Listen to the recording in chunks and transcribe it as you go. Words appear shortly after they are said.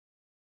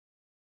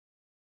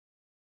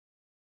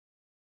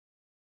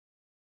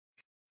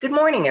Good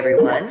morning,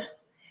 everyone.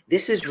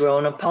 This is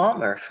Rona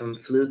Palmer from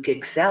Fluke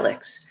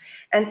Excelix,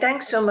 and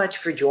thanks so much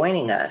for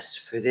joining us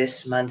for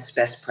this month's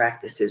Best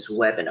Practices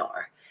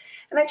webinar.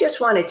 And I just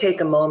want to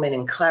take a moment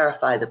and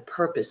clarify the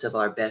purpose of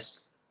our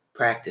Best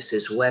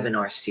Practices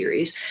webinar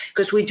series,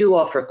 because we do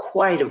offer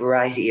quite a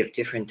variety of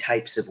different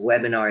types of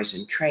webinars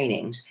and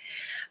trainings.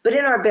 But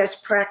in our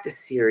Best Practice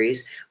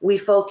series, we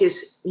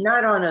focus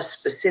not on a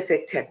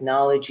specific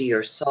technology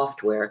or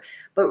software,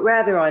 but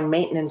rather on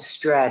maintenance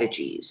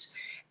strategies.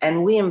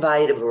 And we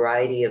invite a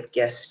variety of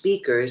guest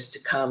speakers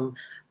to come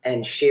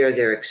and share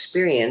their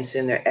experience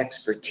and their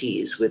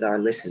expertise with our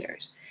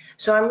listeners.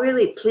 So I'm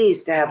really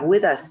pleased to have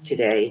with us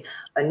today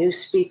a new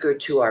speaker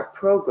to our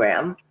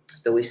program,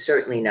 though he's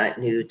certainly not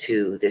new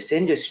to this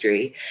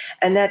industry,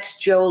 and that's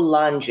Joe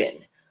Longin,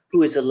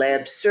 who is a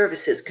lab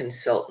services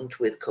consultant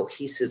with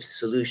Cohesive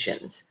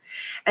Solutions.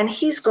 And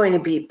he's going to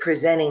be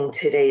presenting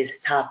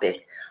today's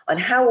topic on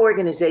how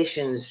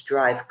organizations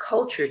drive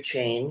culture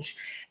change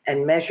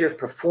and measure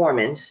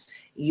performance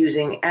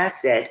using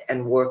asset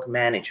and work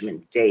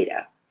management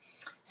data.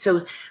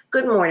 So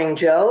good morning,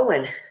 Joe,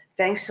 and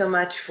thanks so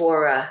much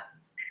for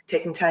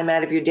taking time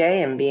out of your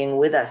day and being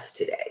with us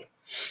today.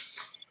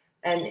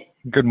 And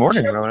good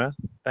morning, Rona.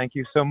 Thank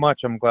you so much.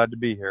 I'm glad to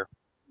be here.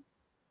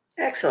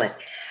 Excellent.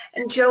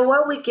 And Joe,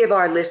 while we give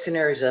our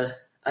listeners a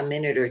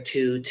minute or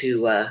two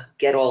to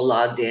get all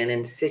logged in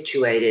and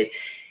situated,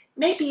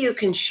 maybe you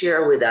can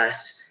share with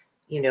us,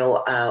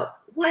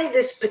 why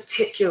this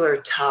particular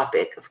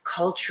topic of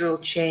cultural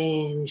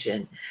change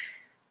and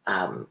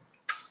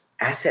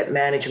asset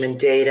management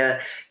data,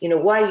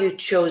 why you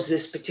chose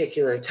this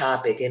particular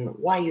topic and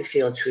why you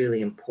feel it's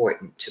really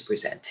important to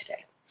present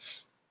today.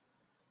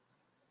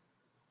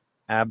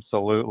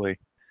 Absolutely.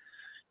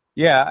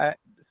 Yeah,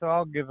 so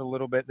I'll give a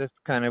little bit. This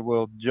kind of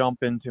will jump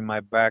into my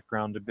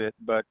background a bit,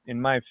 but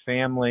in my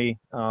family,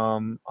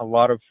 a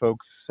lot of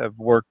folks have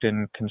worked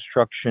in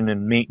construction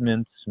and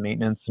maintenance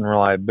and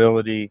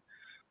reliability.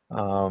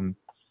 And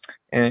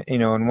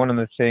one of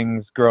the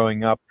things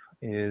growing up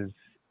is,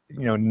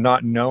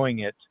 not knowing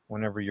it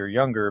whenever you're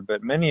younger,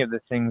 but many of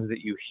the things that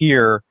you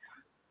hear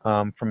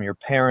from your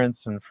parents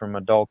and from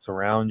adults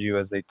around you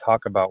as they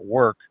talk about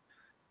work,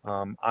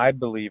 I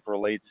believe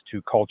relates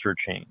to culture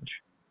change,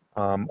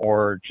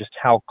 or just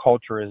how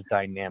culture is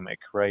dynamic,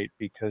 right?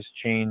 Because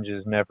change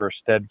is never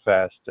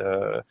steadfast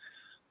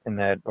in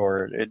that,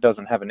 or it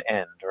doesn't have an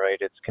end, right?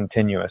 It's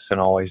continuous and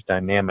always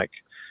dynamic.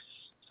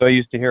 So I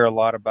used to hear a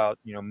lot about,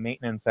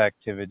 maintenance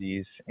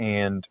activities,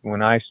 and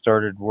when I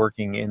started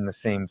working in the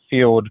same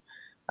field,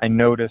 I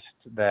noticed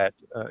that,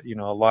 a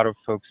lot of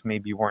folks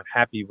maybe weren't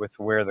happy with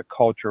where the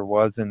culture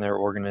was in their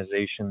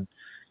organization,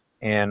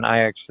 and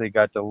I actually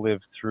got to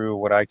live through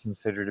what I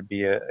consider to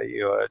be a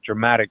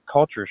dramatic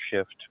culture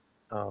shift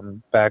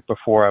back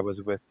before I was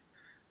with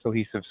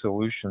Cohesive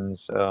Solutions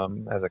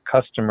as a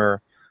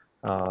customer.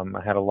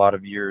 I had a lot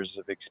of years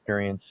of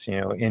experience,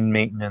 in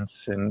maintenance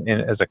and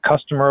as a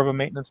customer of a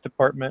maintenance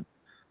department,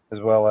 as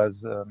well as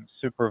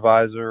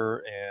supervisor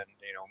and,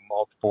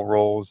 multiple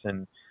roles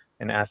in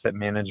asset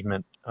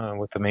management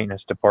with the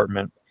maintenance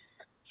department.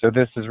 So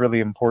this is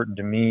really important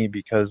to me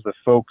because the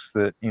folks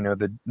that,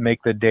 that make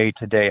the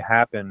day-to-day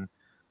happen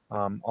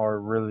are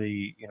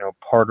really,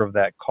 part of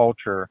that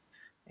culture.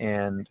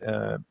 And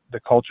the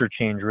culture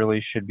change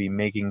really should be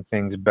making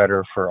things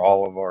better for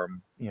all of our,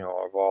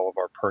 all of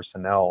our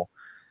personnel.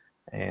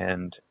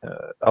 And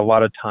a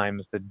lot of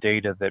times the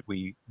data that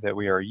we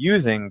are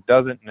using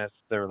doesn't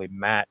necessarily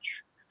match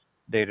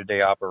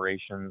day-to-day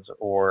operations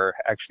or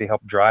actually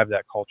help drive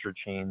that culture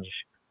change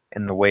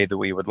in the way that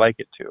we would like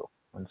it to.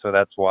 And so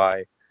that's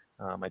why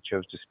I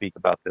chose to speak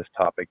about this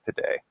topic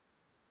today.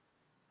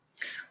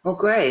 Well,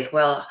 great.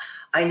 Well,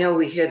 I know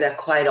we hear that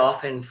quite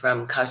often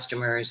from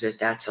customers that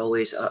that's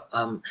always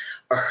a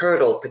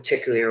hurdle,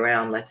 particularly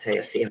around, let's say,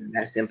 a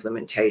CMS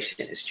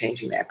implementation is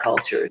changing that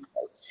culture.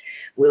 So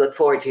we look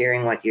forward to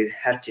hearing what you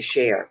have to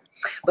share.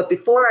 But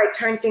before I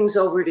turn things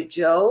over to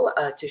Joe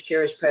to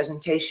share his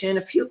presentation,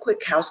 a few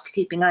quick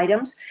housekeeping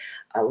items.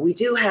 We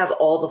do have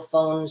all the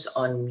phones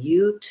on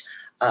mute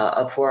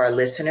for our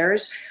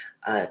listeners.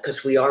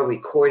 Because we are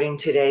recording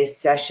today's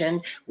session,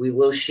 we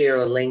will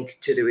share a link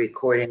to the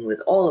recording with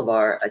all of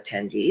our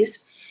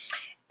attendees.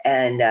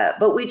 And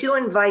but we do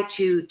invite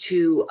you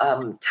to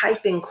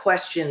type in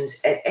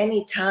questions at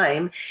any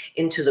time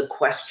into the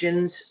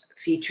questions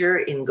feature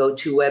in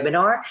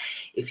GoToWebinar.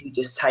 If you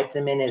just type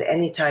them in at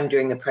any time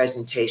during the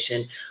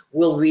presentation,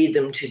 we'll read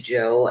them to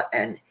Joe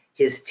and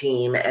his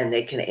team, and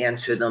they can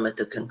answer them at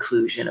the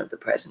conclusion of the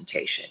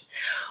presentation.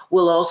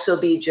 We'll also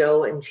be,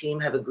 Joe and team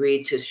have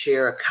agreed to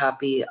share a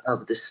copy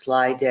of the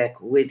slide deck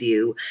with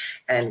you,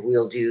 and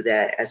we'll do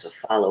that as a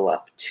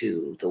follow-up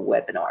to the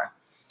webinar.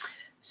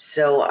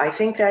 So I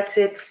think that's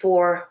it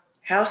for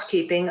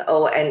housekeeping.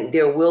 Oh, and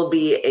there will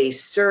be a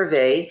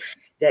survey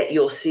that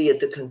you'll see at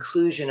the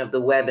conclusion of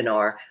the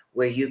webinar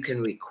where you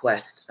can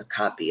request a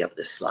copy of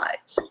the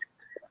slides.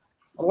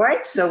 All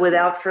right, so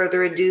without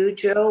further ado,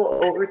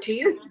 Joe, over to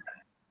you.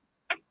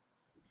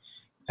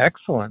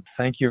 Excellent.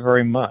 Thank you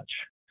very much.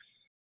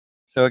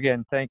 So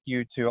again, thank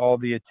you to all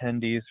the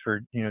attendees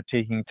for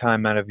taking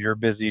time out of your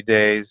busy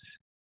days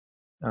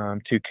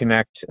to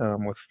connect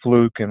with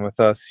Fluke and with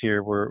us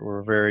here.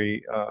 We're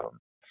very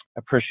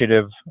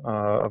appreciative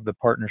of the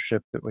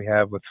partnership that we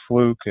have with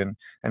Fluke and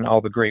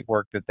all the great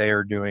work that they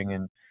are doing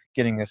in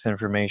getting this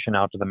information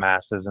out to the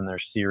masses in their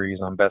series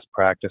on best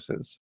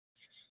practices.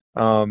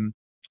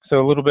 So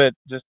a little bit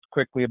just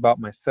quickly about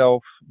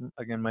myself.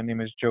 Again, my name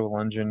is Joe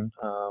Lungen.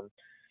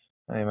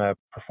 I am a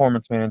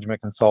performance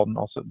management consultant,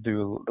 also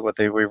do what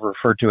we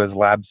refer to as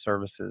lab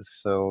services.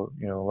 So,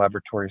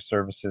 laboratory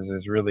services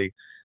is really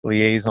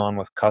liaison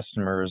with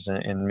customers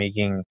and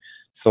making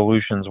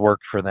solutions work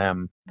for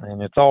them.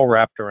 And it's all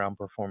wrapped around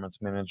performance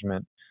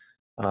management.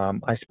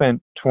 I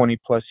spent 20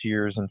 plus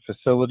years in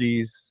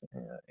facilities,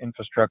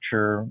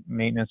 infrastructure,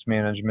 maintenance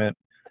management.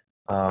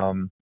 I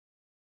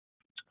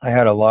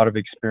had a lot of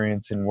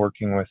experience in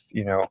working with,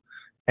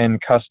 end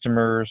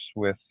customers,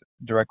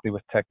 directly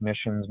with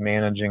technicians,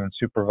 managing and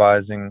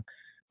supervising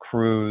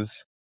crews.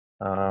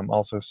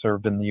 Also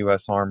served in the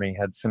U.S. Army,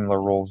 had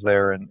similar roles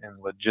there in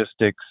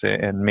logistics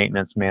and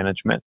maintenance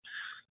management.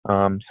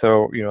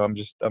 So,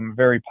 I'm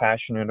very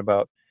passionate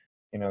about,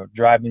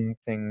 driving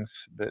things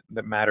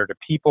that matter to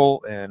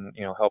people and,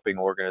 helping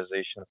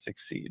organizations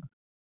succeed.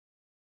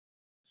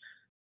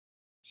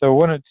 So I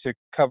wanted to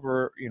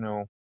cover,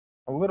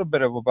 a little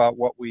bit about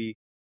what we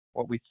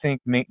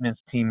think maintenance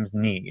teams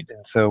need.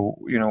 And so,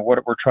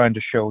 what we're trying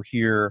to show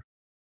here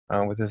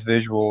with this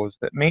visual is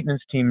that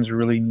maintenance teams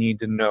really need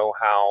to know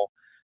how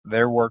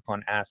their work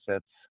on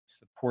assets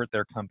support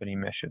their company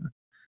mission.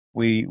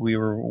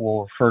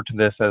 We'll refer to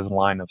this as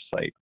line of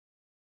sight.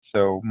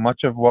 So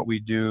much of what we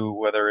do,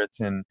 whether it's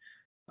in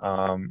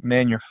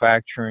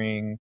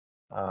manufacturing,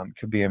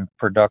 could be in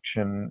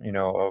production,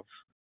 of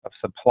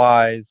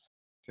supplies,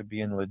 could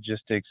be in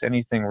logistics,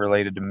 anything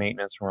related to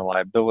maintenance and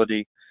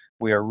reliability,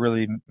 we are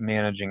really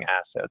managing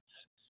assets.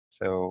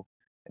 So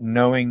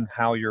knowing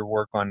how your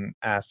work on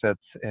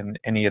assets and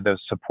any of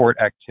those support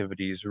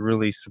activities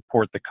really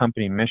support the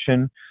company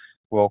mission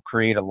will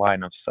create a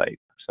line of sight.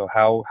 So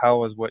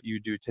how is what you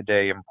do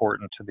today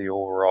important to the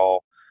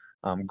overall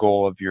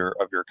goal of your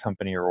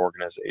company or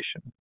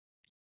organization?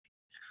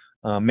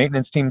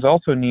 Maintenance teams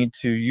also need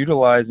to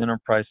utilize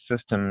enterprise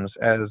systems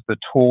as the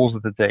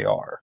tools that they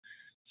are.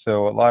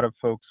 So a lot of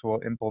folks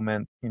will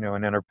implement,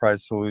 an enterprise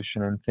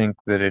solution and think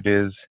that it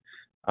is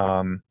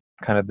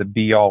kind of the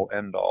be-all,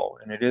 end-all.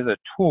 And it is a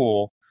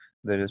tool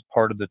that is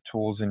part of the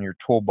tools in your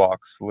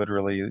toolbox,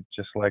 literally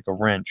just like a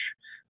wrench,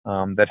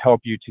 that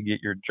help you to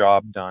get your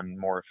job done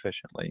more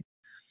efficiently.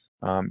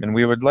 And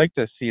we would like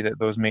to see that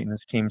those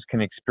maintenance teams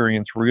can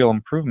experience real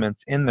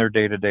improvements in their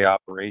day-to-day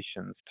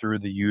operations through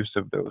the use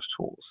of those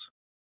tools.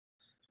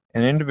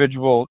 And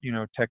individual,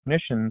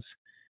 technicians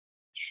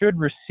should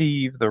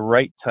receive the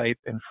right type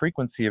and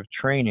frequency of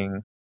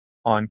training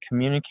on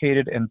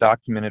communicated and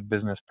documented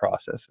business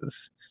processes.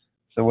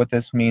 So what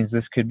this means,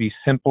 this could be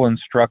simple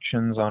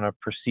instructions on a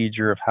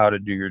procedure of how to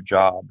do your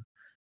job.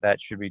 That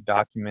should be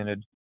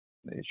documented,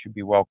 it should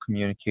be well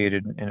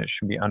communicated, and it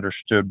should be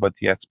understood what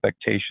the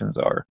expectations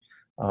are.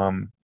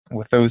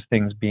 With those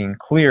things being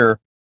clear,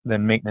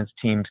 then maintenance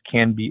teams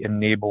can be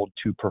enabled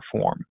to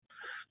perform.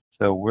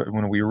 So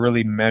when we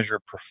really measure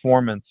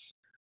performance,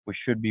 we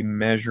should be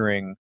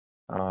measuring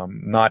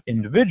not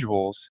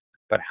individuals,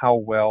 but how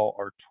well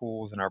our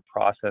tools and our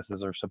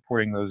processes are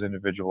supporting those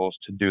individuals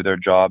to do their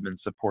job and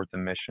support the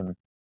mission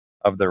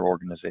of their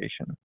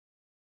organization.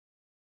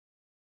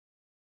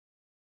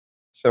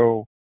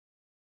 So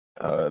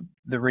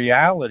the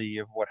reality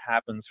of what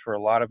happens for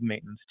a lot of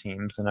maintenance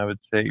teams, and I would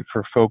say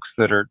for folks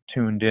that are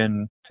tuned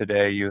in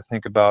today, you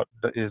think about,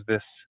 is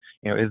this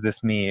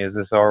me? Is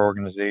this our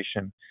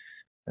organization?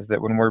 Is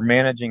that when we're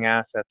managing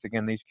assets,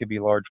 again, these could be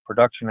large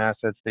production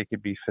assets, they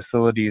could be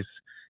facilities,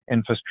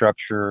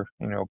 infrastructure,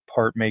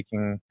 part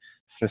making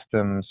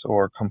systems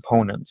or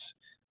components,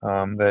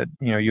 that,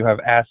 you have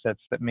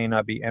assets that may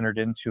not be entered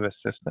into a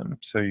system.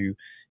 So you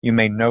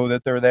may know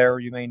that they're there, or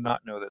you may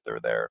not know that they're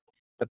there,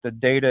 but the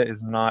data is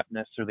not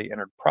necessarily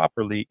entered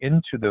properly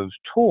into those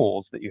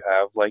tools that you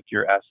have, like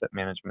your asset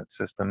management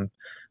system,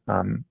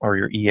 or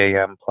your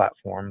EAM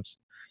platforms,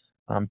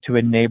 to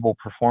enable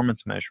performance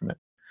measurement.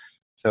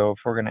 So if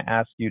we're going to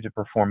ask you to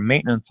perform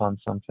maintenance on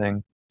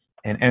something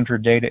and enter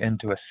data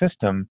into a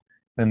system,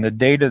 then the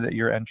data that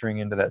you're entering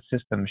into that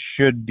system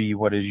should be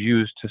what is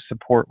used to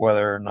support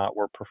whether or not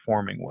we're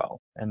performing well,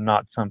 and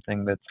not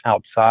something that's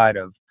outside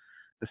of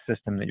the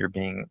system that you're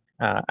being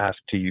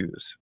asked to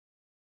use.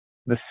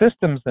 The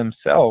systems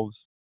themselves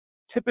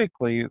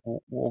typically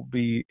will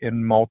be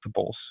in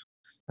multiples.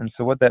 And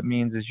so what that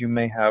means is you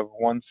may have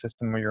one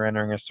system where you're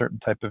entering a certain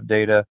type of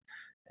data,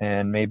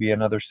 and maybe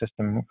another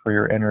system where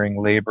you're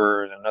entering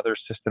labor, and another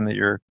system that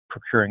you're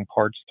procuring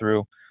parts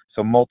through.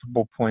 So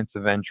multiple points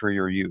of entry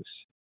or use.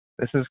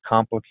 This is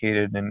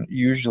complicated and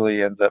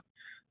usually ends up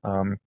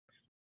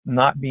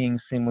not being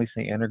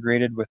seamlessly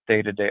integrated with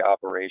day-to-day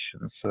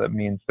operations. So that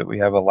means that we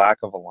have a lack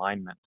of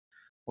alignment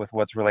with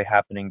what's really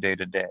happening day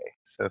to day.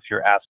 So if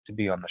you're asked to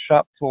be on the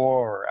shop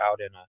floor or out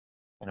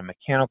in a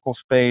mechanical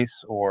space,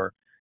 or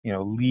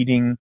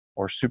leading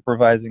or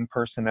supervising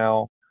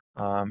personnel,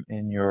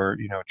 and you're,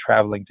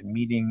 traveling to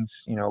meetings,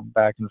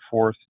 back and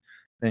forth,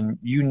 then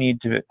you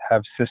need to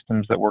have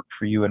systems that work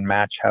for you and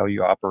match how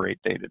you operate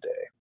day to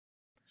day.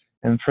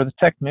 And for the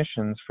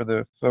technicians, for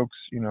the folks,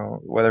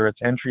 whether it's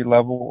entry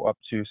level up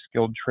to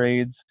skilled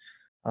trades,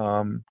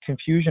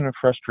 confusion and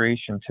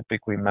frustration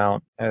typically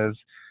mount as,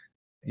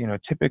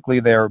 typically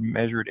they're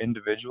measured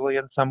individually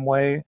in some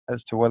way as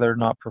to whether or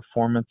not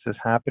performance is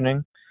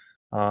happening.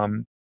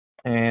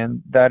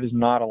 And that is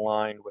not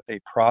aligned with a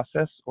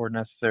process or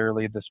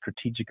necessarily the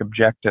strategic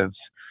objectives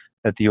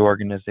that the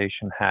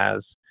organization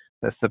has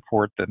that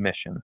support the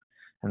mission.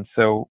 And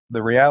so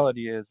the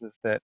reality is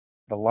that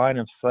the line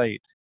of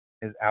sight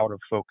is out of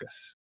focus.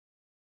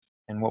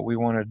 And what we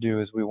want to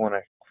do is we want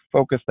to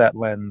focus that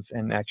lens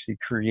and actually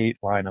create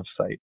line of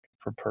sight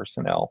for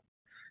personnel.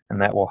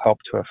 And that will help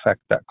to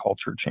affect that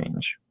culture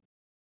change.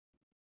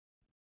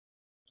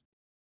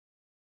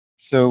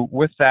 So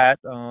with that,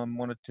 I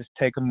want to just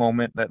take a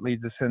moment. That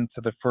leads us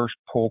into the first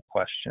poll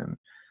question.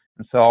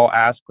 And so I'll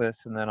ask this,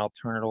 and then I'll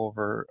turn it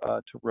over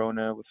to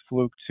Rona with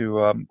Fluke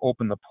to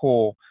open the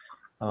poll.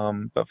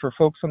 But for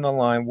folks on the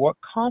line, what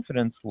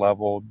confidence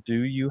level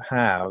do you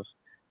have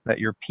that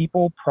your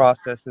people,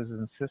 processes,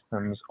 and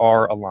systems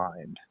are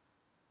aligned?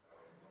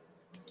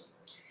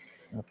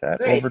 With that,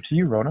 Great. over to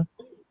you, Rona.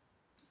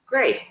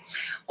 Great.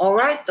 All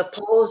right, the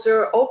polls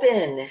are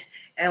open,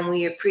 and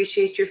we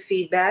appreciate your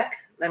feedback.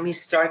 Let me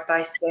start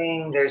by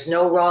saying there's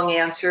no wrong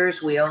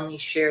answers. We only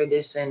share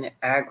this in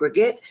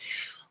aggregate.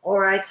 All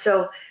right,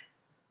 so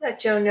let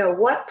Joe know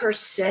what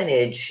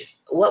percentage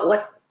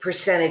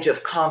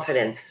of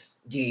confidence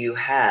do you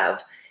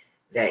have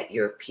that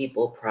your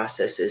people,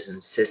 processes,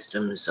 and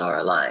systems are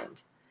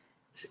aligned?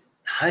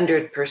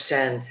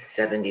 100%,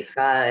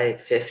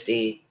 75,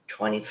 50,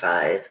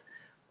 25,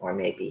 or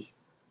maybe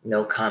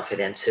no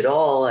confidence at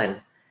all and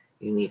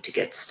you need to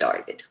get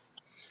started.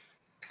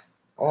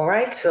 All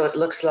right, so it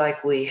looks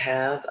like we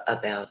have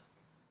about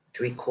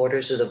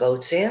 3/4 of the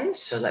votes in.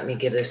 So let me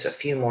give this a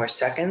few more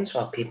seconds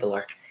while people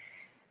are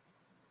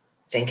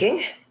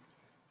thinking.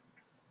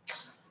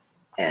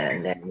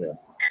 And then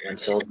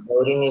once all the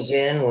voting is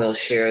in, we'll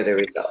share the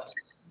results.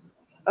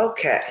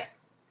 Okay,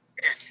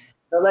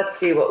 so let's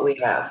see what we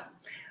have.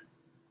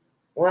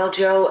 Well,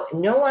 Joe,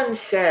 no one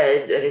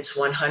said that it's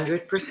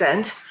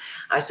 100%.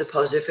 I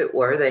suppose if it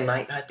were, they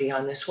might not be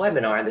on this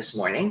webinar this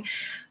morning.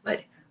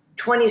 But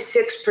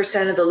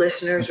 26% of the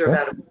listeners, or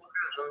about a quarter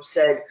of them,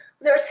 said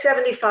they're at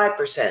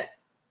 75%.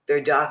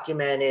 They're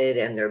documented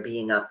and they're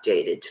being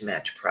updated to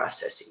match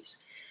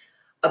processes.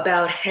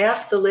 About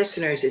half the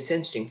listeners, it's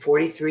interesting,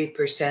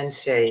 43%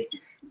 say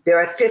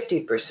they're at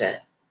 50%.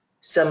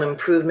 Some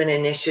improvement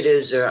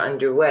initiatives are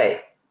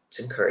underway. It's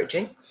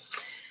encouraging.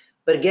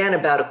 But again,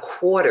 about a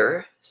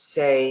quarter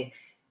say,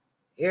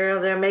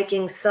 they're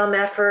making some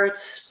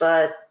efforts,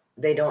 but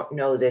they don't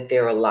know that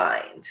they're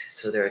aligned.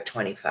 So they're at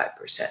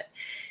 25%.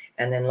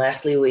 And then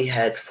lastly, we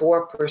had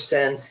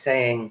 4%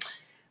 saying,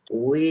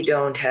 we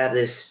don't have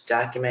this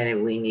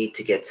documented, we need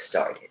to get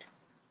started.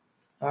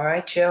 All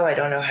right, Joe, I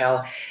don't know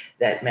how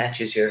that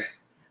matches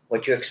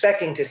what you're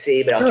expecting to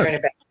see, but I'll turn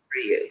it back for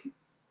you.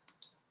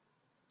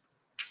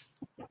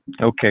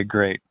 Okay,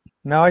 great.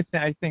 No, I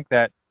think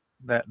that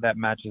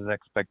matches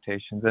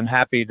expectations, and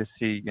happy to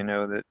see,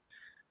 that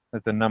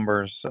the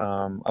numbers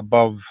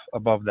above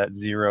that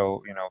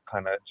zero,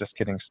 kind of just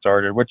getting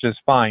started, which is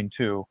fine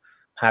too.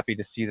 Happy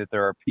to see that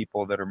there are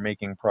people that are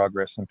making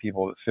progress and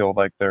people that feel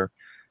like they're,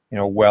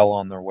 well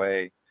on their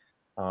way.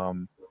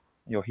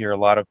 You'll hear a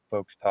lot of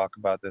folks talk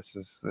about this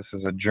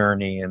is a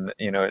journey, and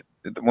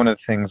one of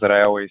the things that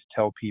I always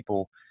tell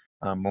people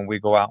when we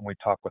go out and we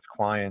talk with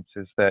clients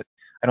is that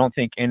I don't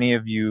think any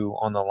of you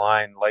on the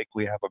line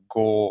likely have a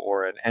goal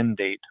or an end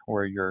date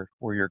where your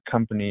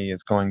company is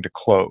going to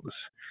close.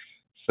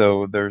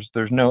 So there's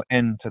no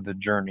end to the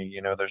journey.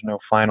 There's no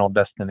final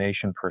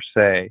destination per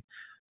se.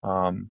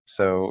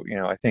 So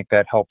I think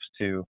that helps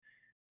to,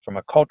 from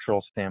a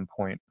cultural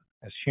standpoint,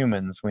 as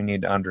humans, we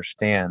need to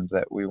understand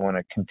that we want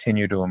to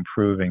continue to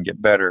improve and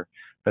get better,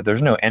 but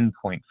there's no end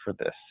point for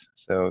this.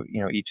 So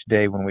each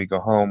day when we go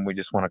home, we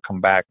just want to come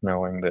back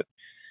knowing that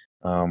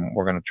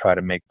we're going to try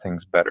to make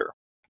things better.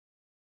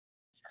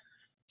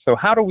 So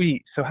how do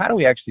we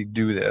actually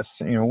do this?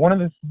 One of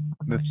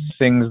the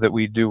things that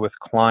we do with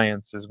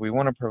clients is we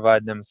want to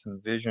provide them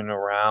some vision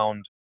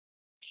around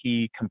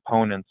key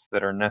components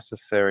that are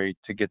necessary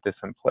to get this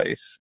in place.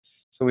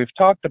 So we've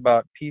talked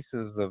about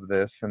pieces of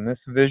this, and this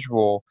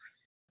visual,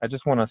 I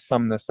just want to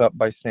sum this up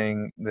by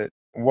saying that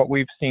what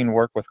we've seen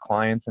work with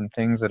clients and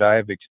things that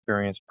I've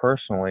experienced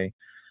personally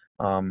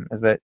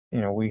is that,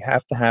 we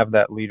have to have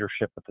that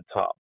leadership at the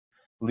top.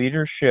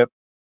 Leadership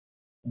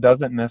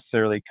doesn't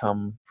necessarily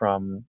come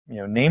from,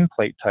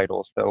 nameplate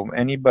titles, though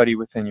anybody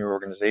within your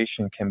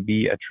organization can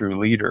be a true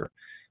leader.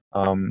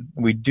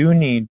 We do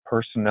need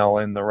personnel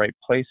in the right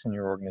place in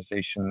your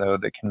organization, though,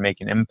 that can make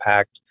an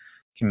impact,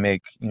 can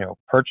make,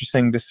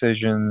 purchasing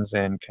decisions,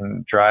 and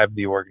can drive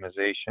the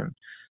organization.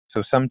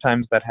 So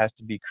sometimes that has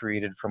to be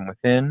created from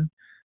within.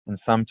 And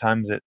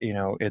sometimes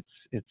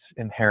it's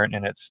inherent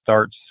and it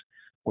starts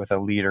with a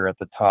leader at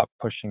the top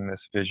pushing this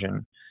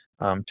vision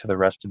to the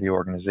rest of the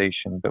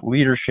organization. But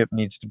leadership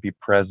needs to be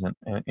present,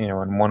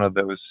 in one of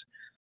those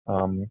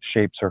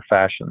shapes or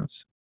fashions.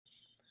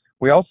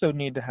 We also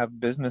need to have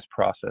business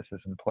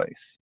processes in place.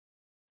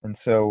 And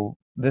so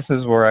this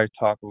is where I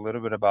talk a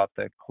little bit about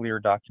the clear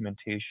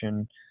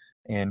documentation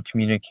and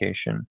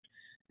communication,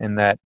 and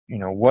that,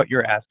 what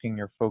you're asking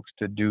your folks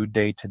to do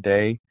day to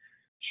day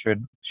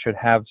should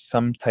have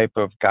some type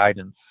of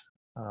guidance.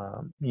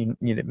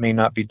 It may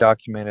not be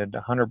documented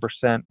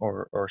 100%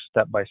 or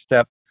step by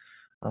step,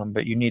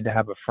 but you need to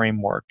have a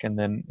framework. And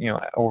then,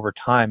 over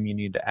time, you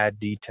need to add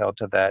detail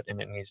to that,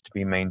 and it needs to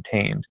be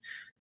maintained.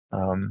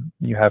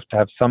 You have to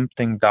have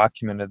something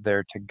documented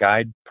there to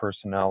guide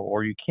personnel,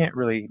 or you can't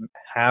really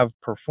have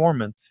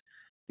performance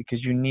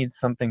because you need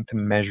something to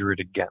measure it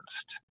against.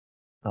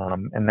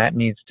 And that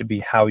needs to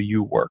be how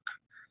you work.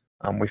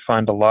 We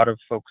find a lot of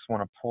folks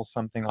want to pull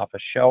something off a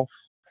shelf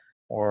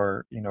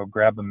or,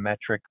 grab a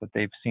metric that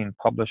they've seen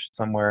published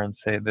somewhere and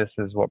say, this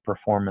is what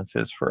performance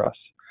is for us.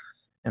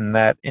 And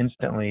that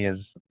instantly is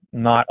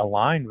not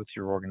aligned with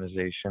your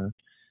organization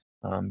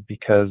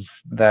because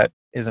that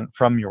isn't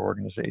from your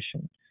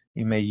organization.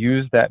 You may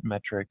use that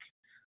metric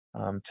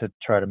to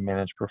try to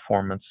manage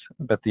performance,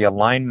 but the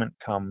alignment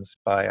comes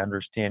by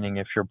understanding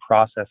if your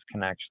process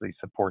can actually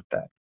support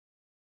that.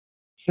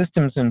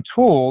 Systems and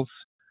tools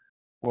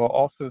will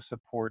also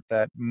support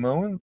that.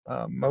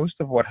 Most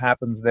of what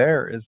happens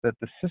there is that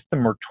the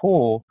system or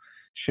tool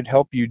should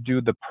help you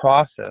do the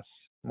process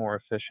more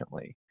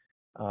efficiently.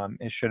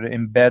 It should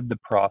embed the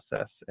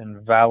process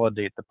and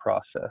validate the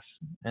process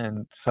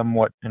and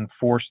somewhat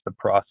enforce the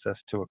process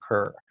to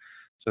occur.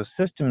 So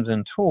systems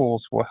and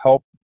tools will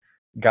help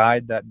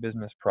guide that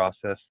business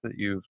process that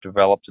you've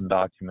developed and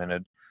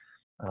documented.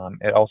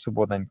 It also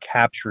will then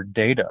capture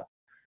data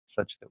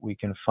such that we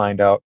can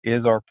find out,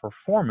 is our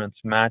performance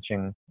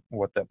matching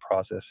what that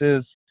process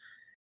is?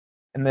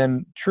 And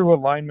then true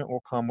alignment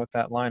will come with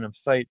that line of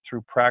sight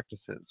through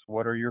practices.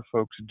 What are your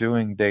folks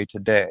doing day to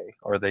day?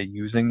 Are they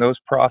using those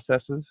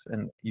processes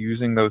and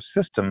using those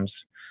systems?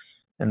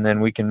 And then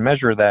we can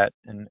measure that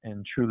and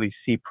truly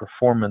see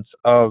performance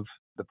of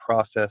the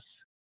process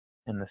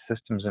and the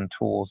systems and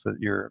tools that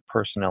your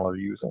personnel are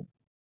using.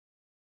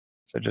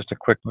 So just a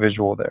quick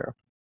visual there.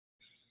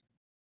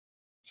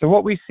 So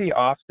what we see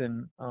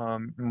often,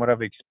 and what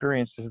I've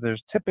experienced, is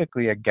there's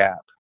typically a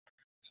gap.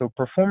 So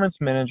performance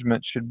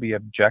management should be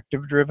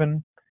objective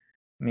driven,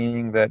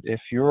 meaning that if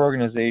your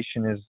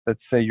organization is,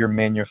 let's say you're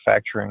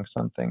manufacturing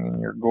something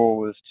and your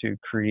goal is to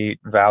create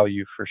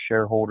value for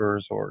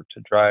shareholders or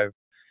to drive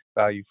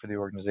value for the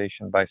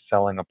organization by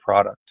selling a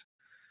product,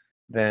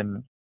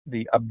 then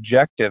the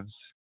objectives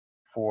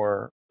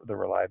for the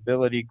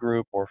reliability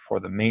group or for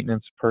the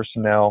maintenance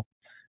personnel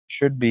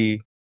should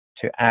be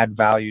to add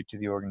value to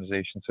the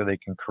organization so they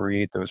can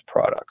create those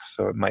products.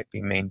 So it might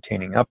be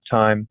maintaining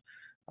uptime,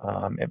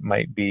 it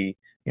might be,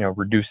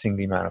 reducing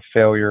the amount of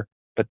failure,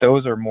 but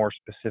those are more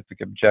specific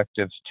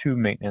objectives to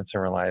maintenance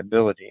and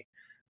reliability.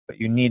 But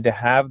you need to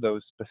have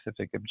those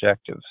specific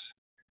objectives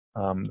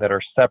that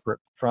are separate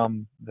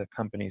from the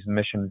company's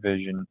mission,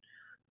 vision,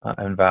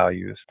 and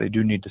values. They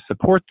do need to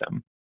support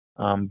them,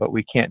 but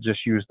we can't just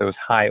use those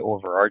high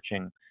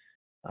overarching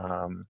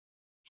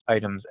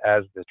items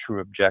as the true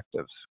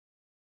objectives.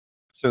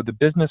 So the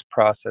business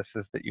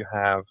processes that you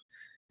have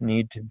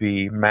need to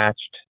be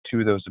matched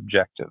to those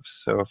objectives.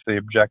 So if the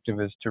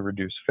objective is to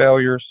reduce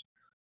failures,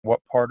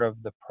 what part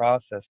of the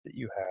process that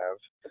you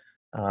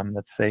have,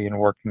 let's say in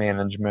work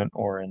management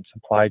or in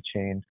supply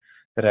chain,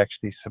 that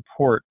actually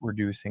support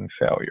reducing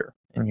failure?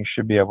 And you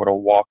should be able to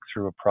walk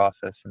through a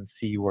process and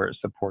see where it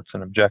supports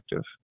an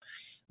objective.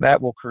 That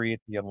will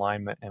create the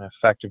alignment and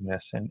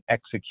effectiveness in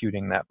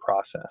executing that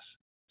process.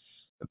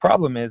 The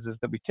problem is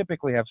that we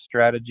typically have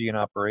strategy and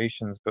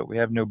operations, but we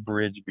have no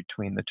bridge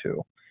between the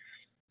two.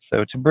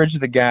 So to bridge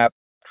the gap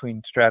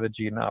between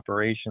strategy and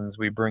operations,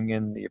 we bring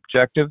in the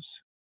objectives.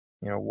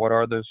 What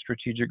are those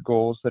strategic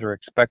goals that are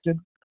expected?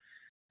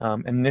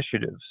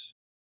 Initiatives.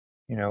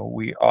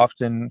 We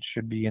often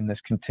should be in this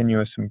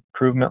continuous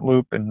improvement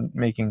loop and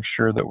making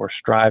sure that we're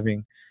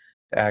striving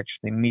to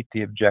actually meet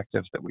the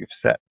objectives that we've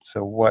set.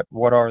 So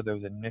what are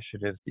those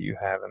initiatives that you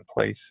have in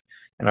place,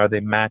 and are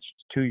they matched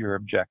to your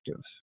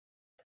objectives?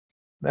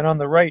 Then on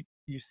the right,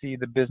 you see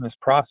the business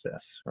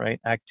process, right?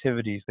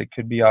 Activities. They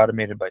could be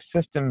automated by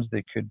systems.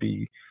 They could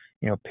be,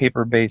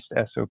 paper-based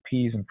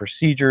SOPs and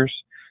procedures.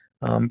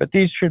 But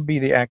these should be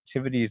the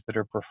activities that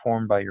are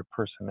performed by your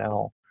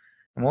personnel.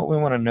 And what we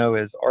want to know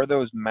is, are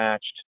those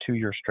matched to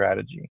your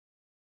strategy?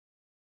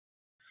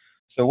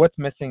 So what's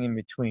missing in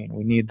between?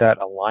 We need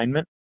that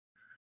alignment.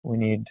 We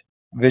need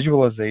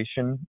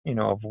visualization,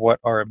 of what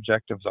our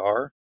objectives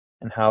are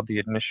and how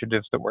the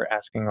initiatives that we're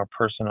asking our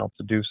personnel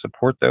to do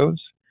support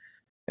those.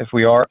 If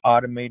we are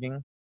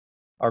automating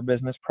our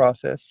business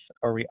process,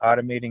 are we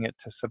automating it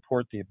to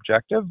support the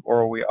objective,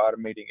 or are we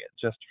automating it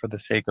just for the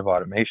sake of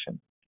automation?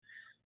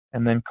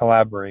 And then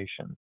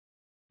collaboration.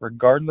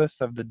 regardless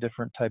of the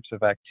different types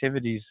of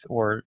activities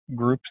or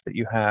groups that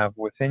you have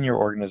within your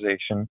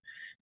organization,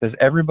 does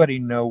everybody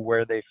know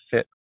where they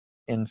fit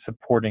in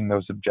supporting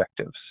those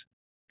objectives,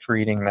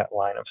 creating that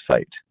line of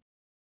sight?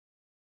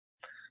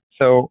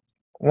 So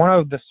one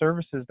of the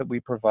services that we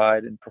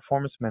provide in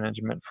performance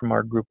management from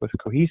our group with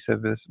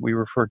Cohesive is we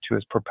refer to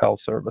as Propel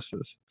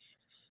services.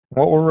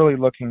 What we're really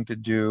looking to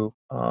do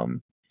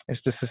is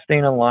to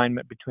sustain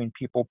alignment between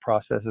people,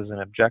 processes,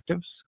 and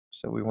objectives.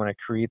 So we want to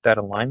create that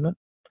alignment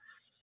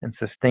and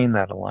sustain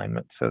that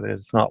alignment so that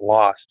it's not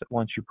lost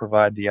once you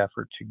provide the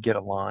effort to get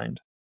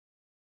aligned.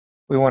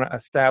 We want to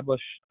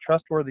establish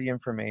trustworthy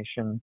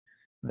information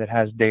that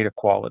has data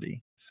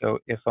quality. So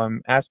if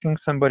I'm asking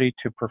somebody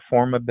to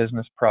perform a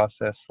business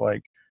process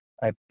like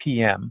a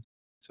PM,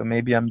 so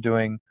maybe I'm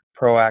doing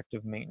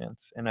proactive maintenance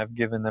and I've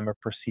given them a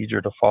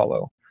procedure to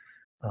follow.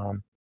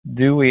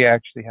 Do we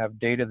actually have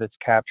data that's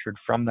captured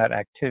from that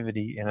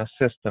activity in a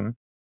system,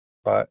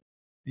 but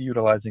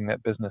utilizing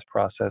that business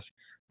process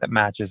that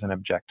matches an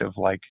objective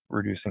like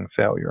reducing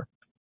failure?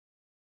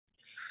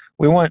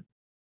 We want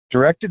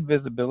directed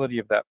visibility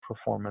of that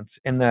performance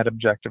in that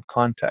objective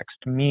context,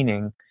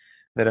 meaning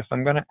that if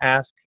I'm going to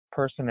ask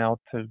personnel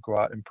to go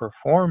out and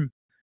perform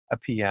a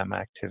PM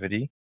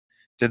activity,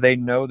 do they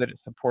know that it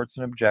supports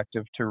an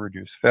objective to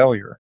reduce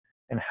failure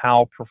and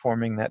how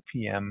performing that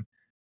PM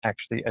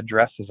actually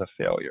addresses a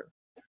failure?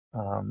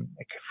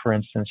 For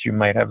instance, you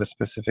might have a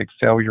specific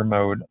failure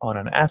mode on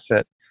an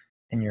asset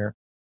and you're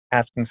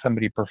asking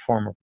somebody to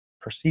perform a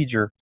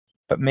procedure,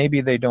 but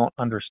maybe they don't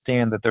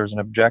understand that there's an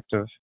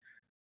objective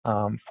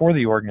for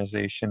the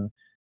organization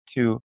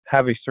to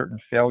have a certain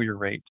failure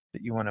rate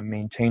that you want to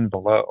maintain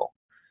below.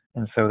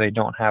 And so they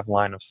don't have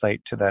line of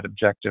sight to that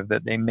objective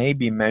that they may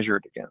be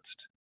measured against.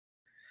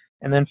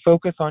 And then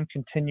focus on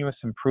continuous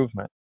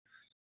improvement.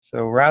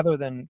 So rather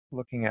than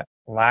looking at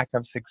lack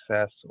of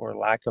success or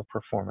lack of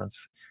performance,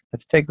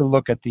 let's take a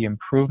look at the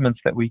improvements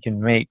that we can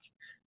make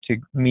to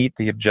meet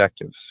the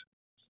objectives.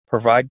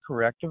 Provide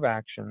corrective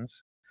actions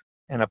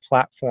and a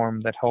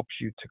platform that helps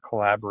you to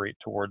collaborate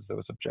towards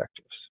those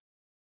objectives.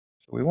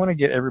 So we want to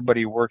get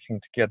everybody working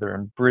together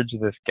and bridge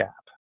this gap.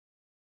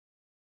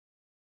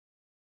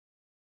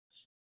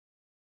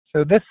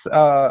 So this,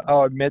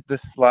 I'll admit, this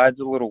slide's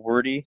a little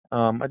wordy.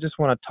 I just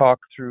want to talk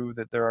through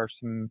that there are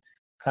some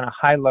kind of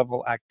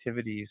high-level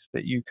activities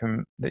that you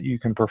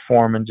can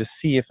perform and just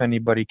see if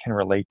anybody can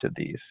relate to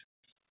these.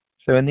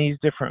 So in these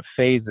different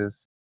phases,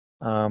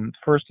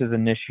 first is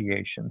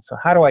initiation. So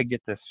how do I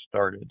get this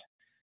started?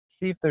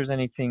 See if there's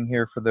anything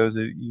here for those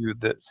of you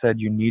that said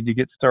you need to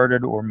get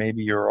started, or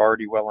maybe you're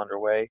already well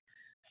underway.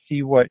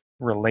 See what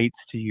relates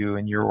to you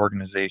in your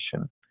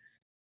organization.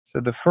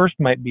 So the first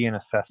might be an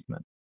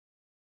assessment.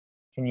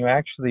 Can you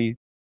actually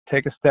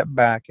take a step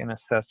back and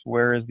assess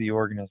where is the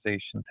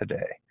organization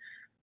today?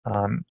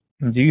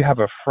 Do you have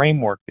a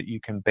framework that you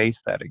can base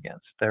that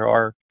against? There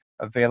are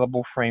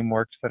available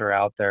frameworks that are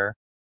out there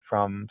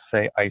from,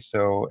 say,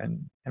 ISO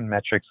and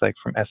metrics like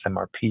from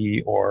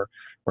SMRP or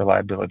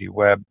Reliability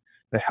Web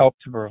that help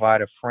to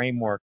provide a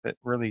framework that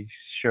really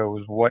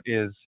shows what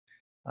does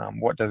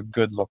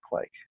good look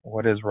like,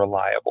 what is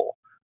reliable,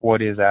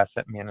 what is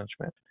asset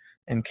management,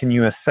 and can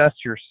you assess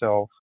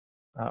yourself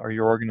or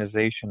your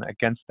organization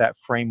against that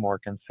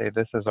framework and say,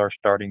 this is our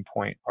starting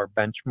point, our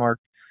benchmark,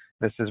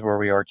 this is where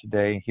we are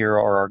today, here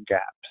are our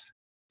gaps.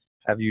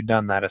 Have you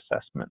done that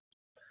assessment?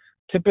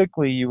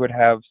 Typically, you would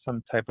have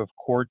some type of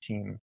core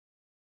team.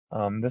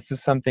 This is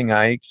something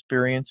I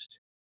experienced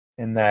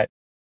in that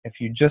if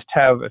you just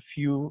have a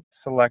few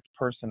select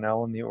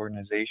personnel in the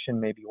organization,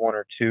 maybe one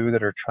or two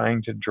that are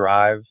trying to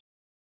drive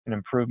an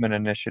improvement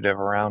initiative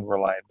around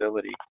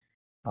reliability,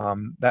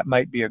 that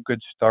might be a good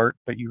start,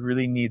 but you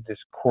really need this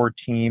core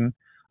team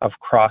of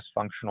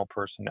cross-functional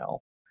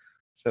personnel.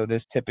 So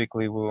this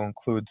typically will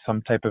include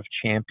some type of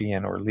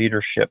champion or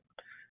leadership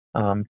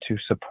to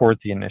support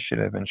the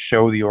initiative and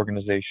show the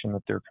organization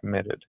that they're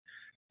committed.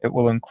 It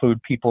will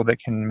include people that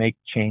can make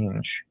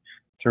change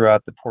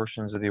throughout the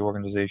portions of the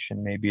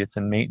organization. Maybe it's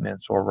in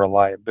maintenance or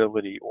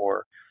reliability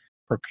or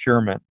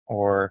procurement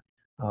or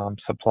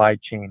supply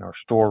chain or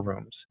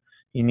storerooms.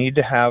 You need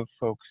to have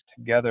folks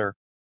together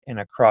in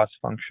a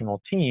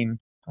cross-functional team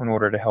in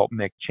order to help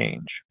make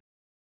change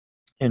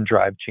and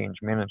drive change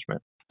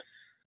management.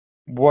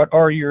 What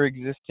are your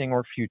existing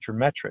or future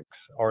metrics?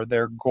 Are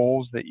there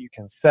goals that you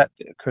can set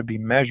that could be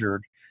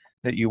measured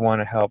that you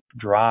want to help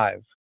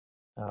drive?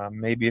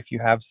 Maybe if you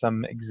have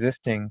some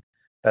existing,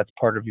 that's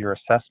part of your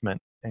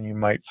assessment, and you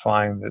might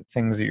find that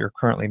things that you're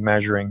currently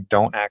measuring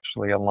don't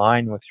actually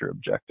align with your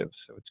objectives.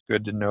 So it's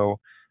good to know,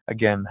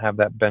 again, have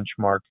that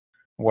benchmark.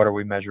 What are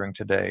we measuring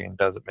today, and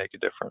does it make a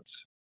difference?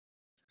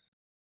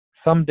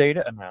 Some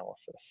data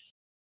analysis.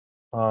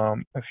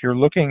 If you're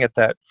looking at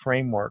that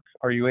framework,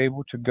 are you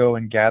able to go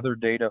and gather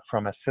data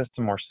from a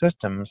system or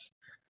systems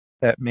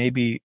that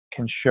maybe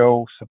can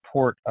show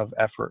support of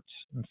efforts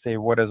and say,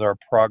 what is our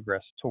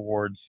progress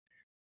towards,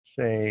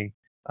 say,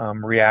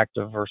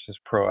 reactive versus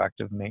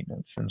proactive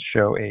maintenance, and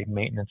show a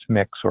maintenance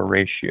mix or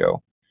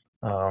ratio?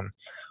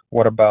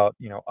 What about,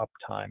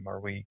 uptime?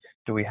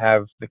 Do we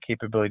have the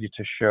capability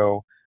to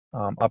show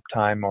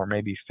uptime or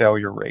maybe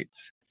failure rates?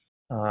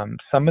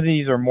 Some of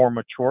these are more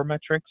mature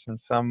metrics and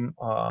some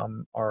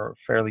are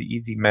fairly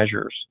easy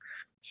measures.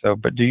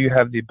 But do you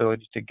have the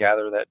ability to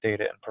gather that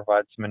data and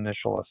provide some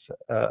initial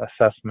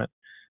assessment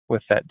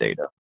with that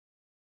data?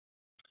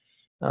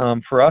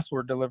 For us,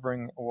 we're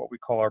delivering what we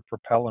call our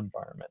Propel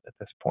environment at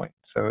this point.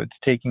 So it's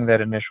taking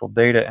that initial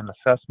data and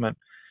assessment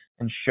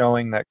and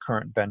showing that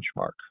current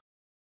benchmark.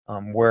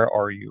 Where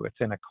are you? It's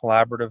in a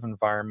collaborative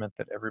environment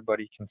that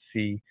everybody can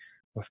see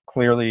with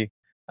clearly,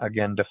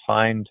 again,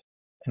 defined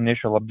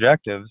initial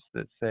objectives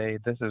that say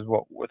this is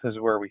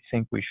where we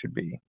think we should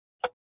be.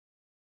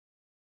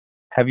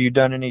 Have you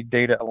done any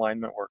data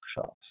alignment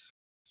workshops?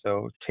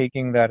 So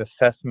taking that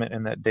assessment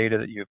and that data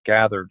that you've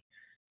gathered,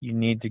 you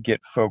need to get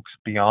folks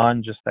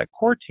beyond just that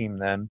core team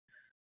then.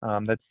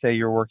 Let's say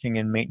you're working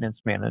in maintenance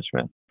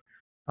management.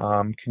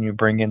 Can you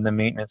bring in the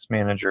maintenance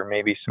manager,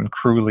 maybe some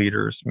crew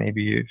leaders,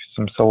 maybe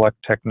some select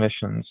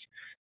technicians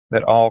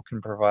that all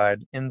can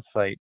provide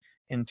insight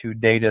into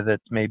data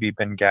that's maybe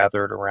been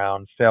gathered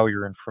around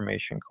failure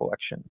information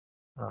collection,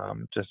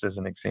 just as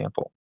an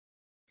example.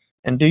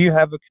 And do you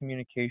have a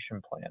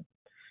communication plan?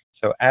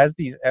 So as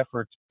these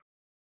efforts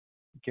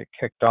get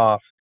kicked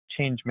off,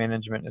 change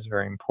management is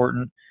very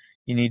important.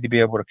 You need to be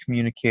able to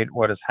communicate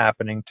what is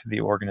happening to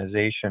the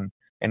organization.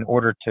 In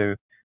order to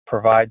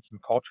provide some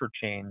culture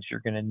change, you're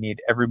going to need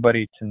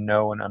everybody to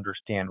know and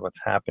understand what's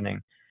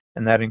happening.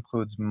 And that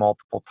includes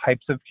multiple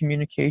types of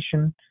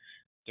communication,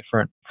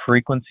 different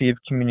frequency of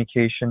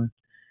communication,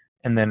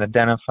 and then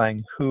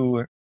identifying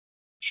who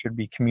should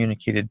be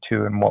communicated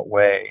to in what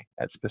way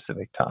at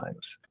specific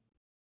times.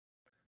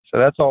 So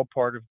that's all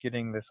part of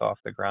getting this off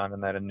the ground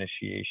and that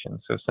initiation.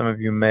 So some of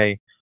you may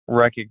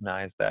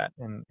recognize that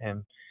and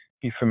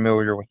be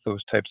familiar with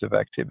those types of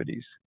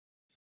activities.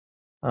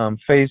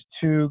 Phase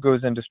 2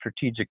 goes into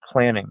strategic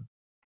planning.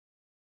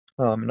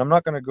 And I'm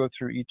not going to go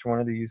through each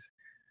one of these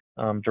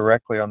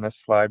directly on this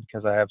slide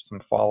because I have some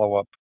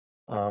follow-up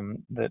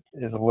that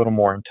is a little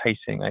more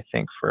enticing, I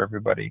think, for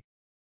everybody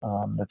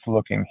that's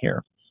looking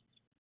here.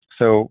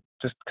 So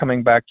just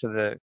coming back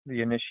to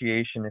the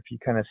initiation, if you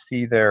kind of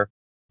see there,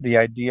 the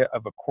idea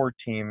of a core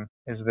team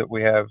is that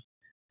we have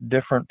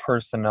different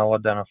personnel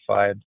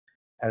identified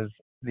as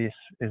this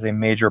is a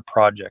major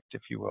project,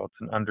 if you will.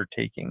 It's an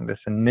undertaking, this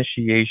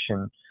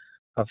initiation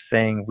of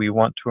saying we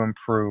want to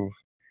improve,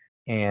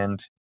 and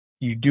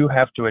you do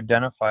have to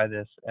identify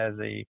this as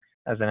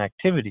an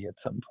activity at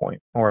some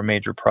point or a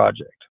major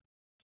project.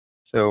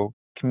 So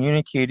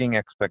communicating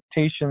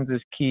expectations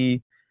is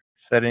key,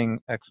 setting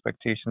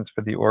expectations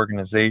for the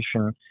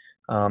organization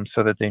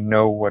so that they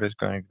know what is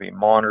going to be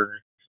monitored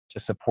to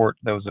support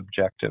those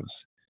objectives.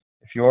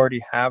 If you already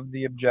have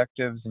the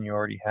objectives and you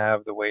already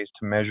have the ways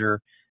to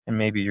measure, and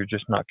maybe you're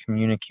just not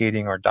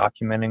communicating or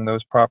documenting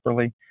those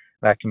properly,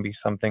 that can be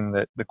something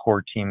that the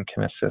core team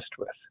can assist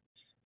with.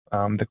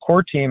 The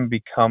core team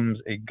becomes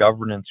a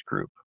governance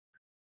group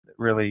that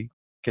really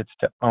gets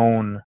to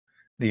own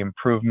the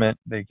improvement.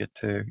 They get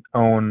to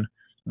own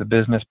the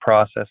business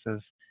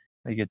processes.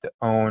 They get to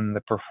own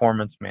the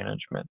performance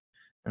management.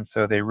 And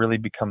so they really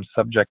become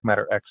subject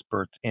matter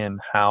experts in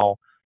how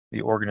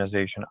the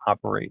organization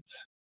operates.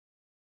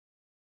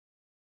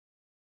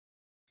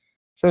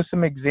 So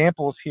some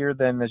examples here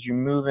then, as you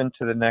move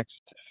into the next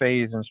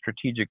phase in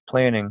strategic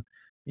planning,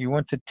 you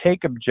want to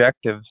take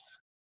objectives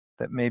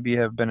that maybe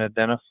have been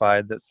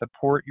identified that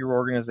support your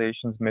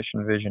organization's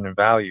mission, vision, and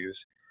values,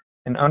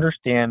 and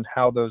understand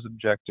how those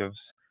objectives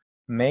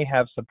may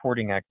have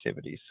supporting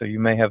activities. So you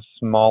may have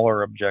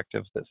smaller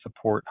objectives that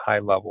support high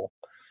level,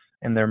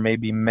 and there may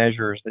be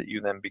measures that you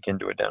then begin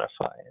to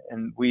identify.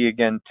 And we,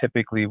 again,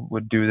 typically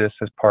would do this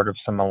as part of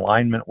some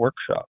alignment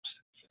workshops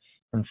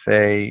and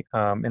say,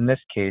 in this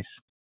case,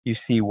 you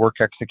see work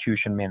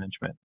execution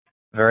management,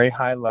 very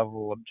high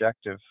level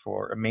objective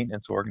for a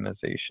maintenance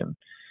organization.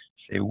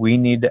 Say, we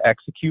need to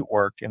execute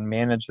work and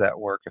manage that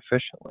work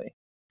efficiently.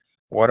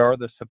 What are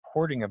the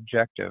supporting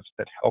objectives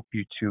that help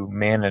you to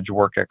manage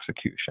work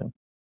execution,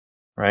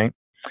 right?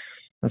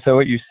 And so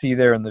what you see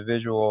there in the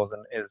visuals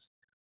is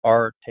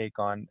our take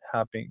on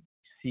helping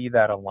see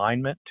that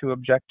alignment to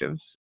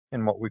objectives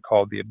in what we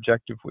call the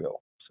objective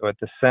wheel. So at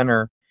the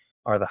center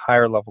are the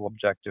higher level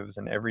objectives,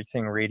 and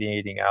everything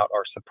radiating out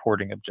are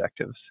supporting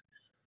objectives.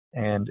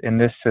 And in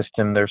this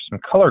system, there's some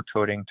color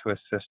coding to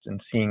assist in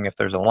seeing if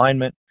there's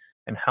alignment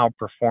and how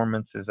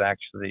performance is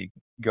actually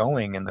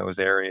going in those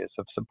areas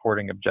of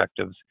supporting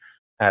objectives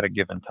at a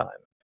given time.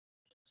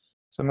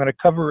 So I'm going to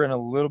cover in a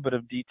little bit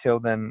of detail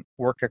then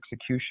work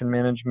execution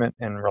management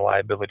and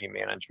reliability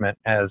management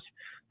as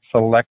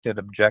selected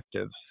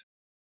objectives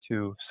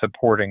to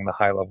supporting the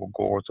high-level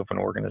goals of an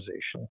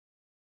organization.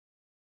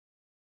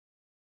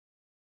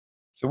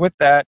 So with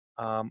that,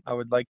 I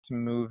would like to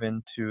move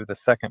into the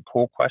second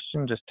poll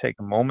question. Just take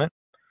a moment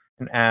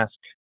and ask,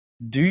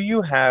 do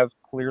you have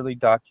clearly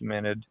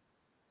documented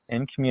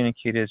and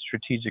communicated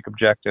strategic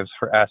objectives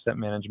for asset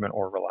management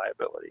or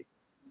reliability?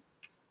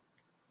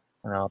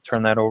 And I'll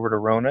turn that over to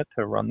Rona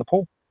to run the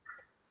poll.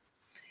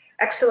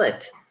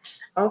 Excellent.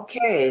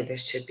 Okay,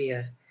 this should be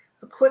a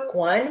quick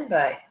one,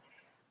 but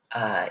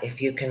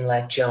if you can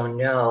let Joan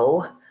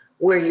know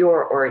where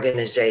your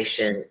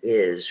organization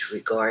is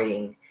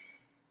regarding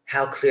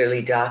how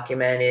clearly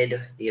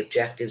documented the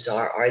objectives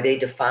are. Are they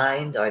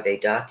defined? Are they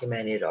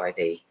documented? Are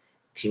they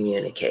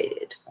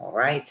communicated? All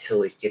right, so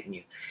we've given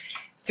you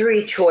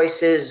 3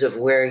 choices of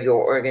where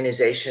your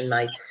organization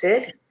might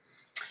sit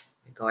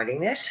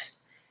regarding this.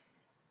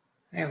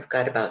 And we've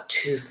got about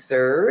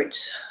 2/3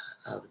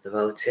 of the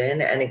votes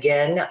in. And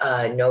again,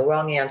 no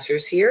wrong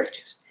answers here.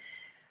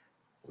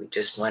 We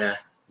just want to,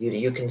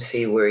 you can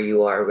see where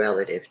you are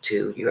relative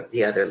to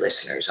the other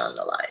listeners on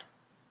the line.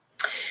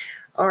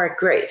 All right,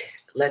 great.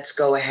 Let's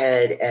go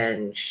ahead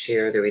and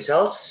share the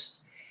results.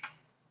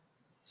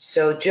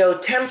 So Joe,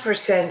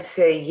 10%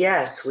 say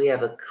yes, we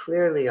have a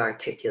clearly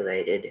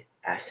articulated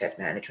asset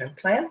management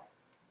plan.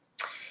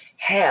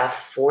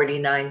 Half,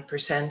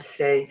 49%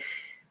 say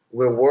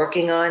we're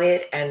working on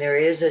it and there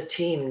is a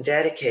team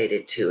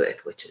dedicated to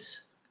it, which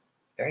is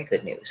very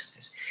good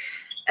news.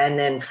 And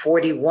then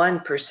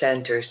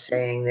 41% are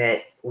saying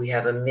that we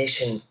have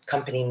a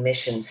company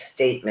mission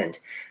statement,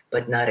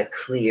 but not a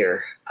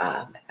clear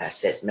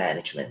asset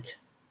management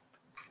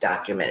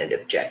documented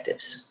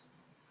objectives.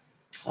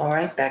 All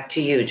right, back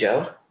to you,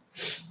 Joe.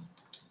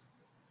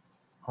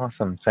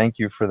 Awesome. Thank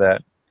you for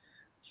that.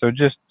 So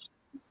just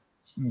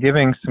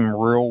giving some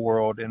real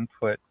world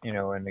input,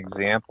 and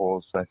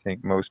examples, I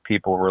think most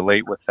people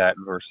relate with that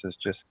versus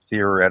just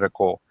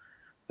theoretical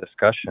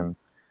discussion,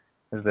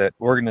 is that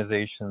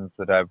organizations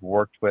that I've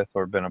worked with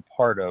or been a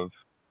part of,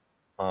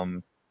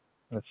 I'll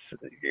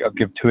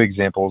give 2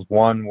 examples.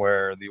 One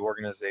where the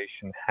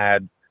organization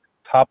had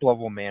top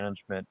level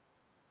management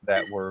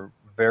that were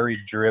very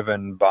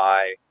driven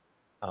by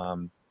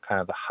kind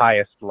of the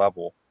highest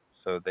level.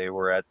 So they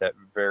were at that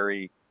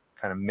very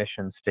kind of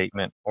mission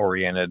statement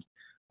oriented,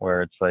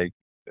 where it's like,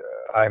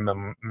 I'm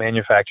a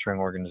manufacturing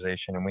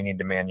organization and we need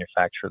to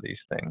manufacture these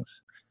things.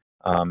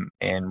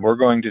 And we're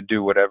going to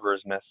do whatever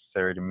is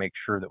necessary to make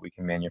sure that we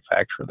can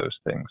manufacture those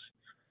things.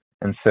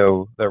 And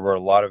so there were a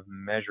lot of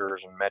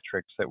measures and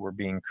metrics that were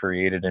being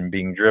created and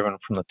being driven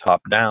from the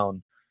top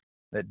down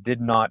that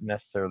did not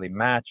necessarily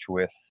match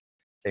with,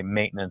 say,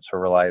 maintenance or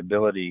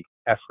reliability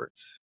efforts.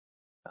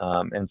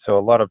 And so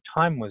a lot of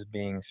time was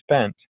being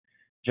spent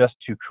just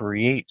to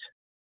create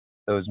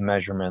those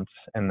measurements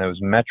and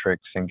those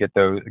metrics and get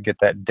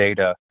that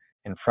data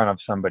in front of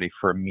somebody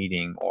for a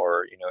meeting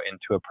or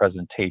into a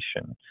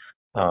presentation.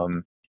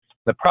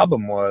 The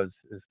problem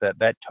is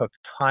that took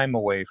time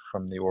away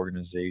from the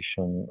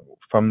organization,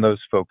 from those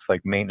folks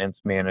like maintenance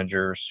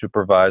managers,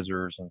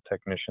 supervisors, and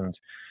technicians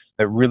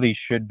that really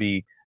should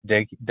be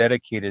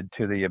dedicated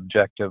to the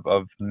objective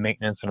of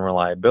maintenance and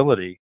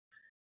reliability.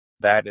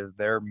 That is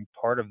their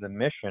part of the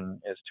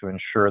mission, is to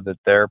ensure that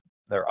their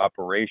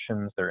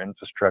operations, their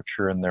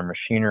infrastructure, and their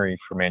machinery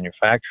for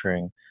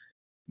manufacturing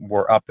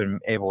were up and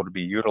able to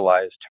be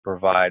utilized to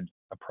provide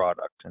a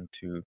product and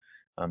to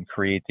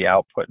create the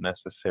output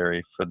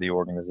necessary for the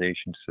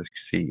organization to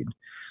succeed.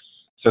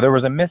 So there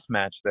was a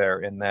mismatch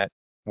there in that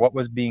what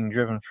was being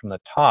driven from the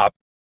top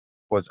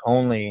was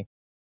only,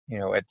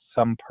 at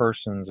some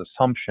person's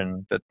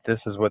assumption that this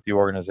is what the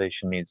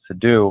organization needs to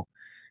do,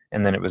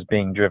 and then it was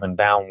being driven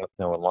down with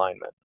no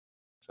alignment.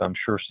 So I'm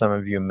sure some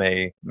of you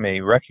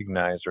may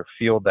recognize or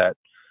feel that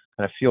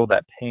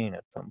pain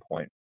at some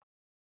point.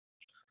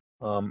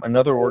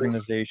 Another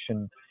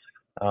organization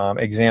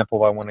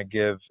example I want to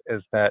give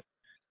is that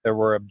there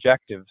were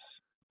objectives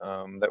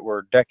that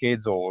were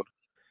decades old,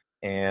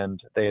 and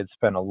they had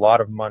spent a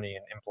lot of money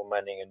in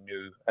implementing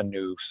a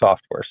new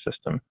software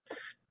system.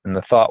 And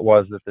the thought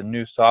was that the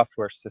new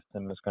software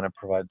system is going to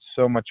provide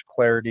so much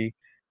clarity,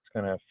 it's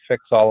going to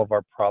fix all of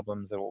our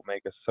problems, it will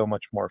make us so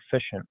much more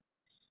efficient.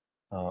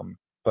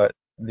 But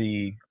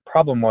the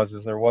problem is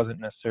there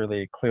wasn't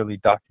necessarily a clearly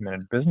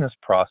documented business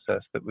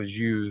process that was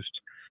used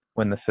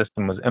when the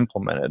system was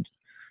implemented.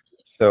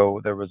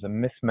 So there was a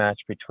mismatch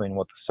between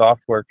what the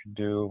software could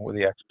do with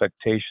the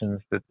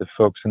expectations that the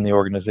folks in the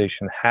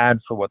organization had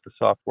for what the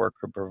software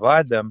could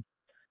provide them.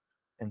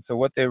 And so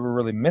what they were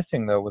really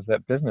missing, though, was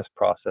that business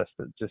process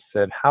that just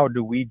said, how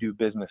do we do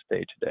business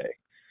day to day?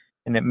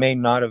 And it may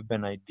not have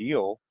been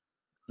ideal,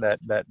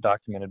 that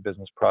documented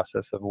business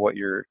process of what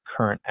your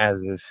current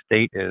as-is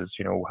state is,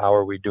 how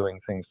are we doing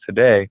things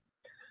today?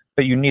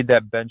 But you need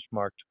that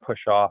benchmark to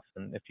push off.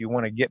 And if you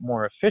want to get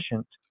more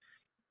efficient,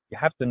 you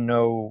have to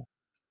know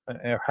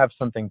or have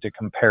something to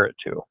compare it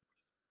to.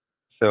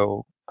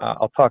 So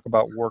I'll talk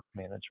about work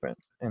management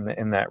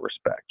in that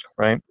respect,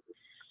 right?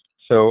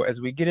 So as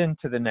we get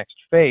into the next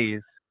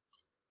phase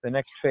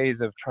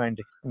of trying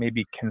to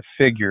maybe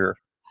configure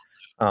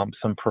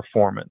some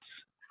performance.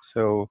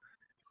 So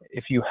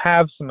if you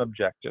have some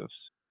objectives,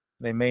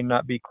 they may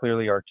not be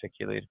clearly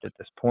articulated at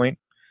this point,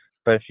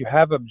 but if you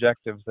have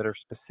objectives that are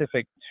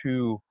specific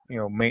to,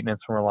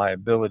 maintenance and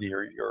reliability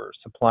or your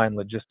supply and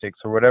logistics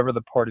or whatever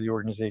the part of the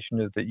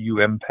organization is that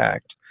you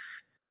impact,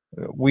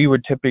 we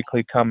would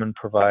typically come and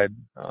provide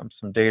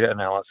some data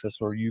analysis,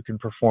 or you can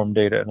perform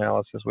data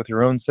analysis with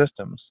your own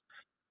systems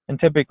And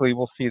typically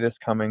we'll see this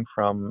coming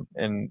from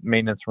in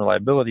maintenance and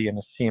reliability in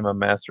a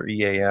CMMS or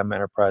EAM,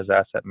 Enterprise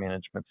Asset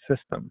Management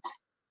System.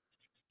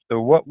 So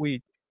what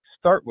we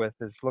start with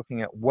is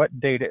looking at what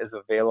data is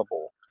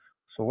available.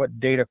 So what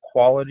data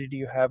quality do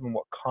you have and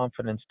what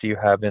confidence do you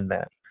have in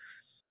that?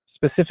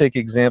 Specific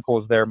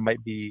examples there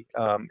might be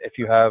if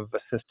you have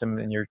a system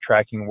and you're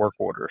tracking work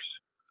orders.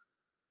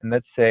 And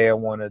let's say I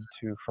wanted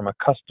to, from a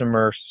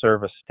customer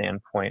service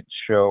standpoint,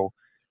 show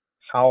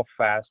how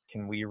fast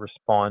can we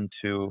respond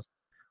to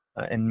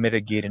and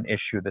mitigate an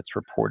issue that's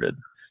reported.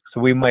 So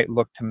we might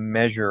look to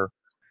measure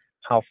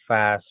how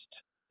fast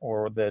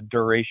or the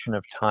duration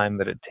of time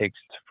that it takes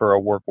for a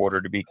work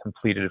order to be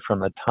completed from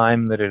the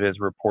time that it is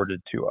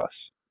reported to us.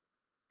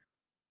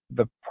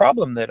 The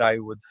problem that I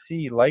would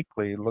see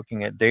likely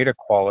looking at data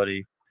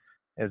quality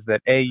is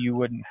that A, you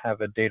wouldn't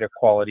have a data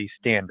quality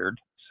standard.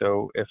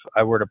 So if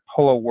I were to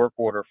pull a work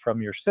order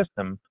from your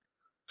system,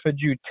 could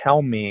you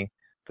tell me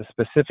the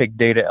specific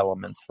data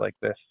elements, like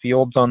the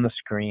fields on the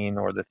screen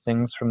or the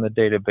things from the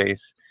database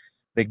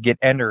that get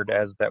entered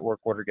as that work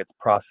order gets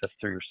processed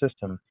through your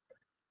system?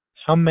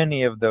 How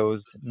many of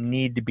those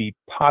need to be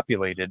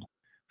populated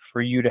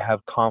for you to have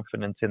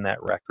confidence in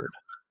that record?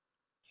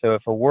 So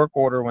if a work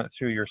order went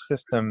through your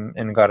system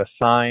and got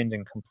assigned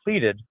and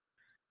completed,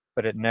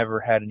 but it never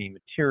had any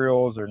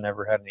materials or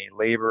never had any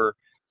labor,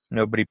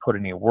 nobody put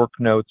any work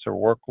notes or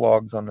work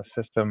logs on the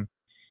system,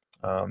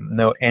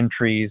 no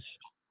entries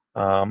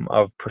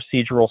of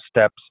procedural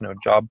steps, no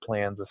job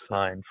plans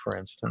assigned, for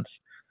instance,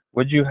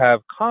 would you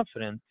have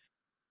confidence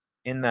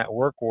in that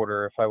work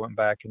order if I went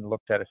back and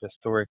looked at it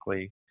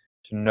historically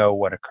to know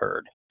what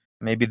occurred?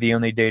 Maybe the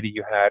only data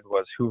you had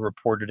was who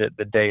reported it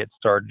the day it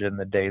started and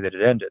the day that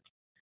it ended.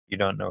 You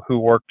don't know who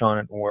worked on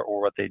it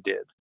or what they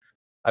did.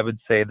 I would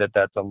say that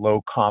that's a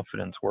low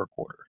confidence work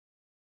order.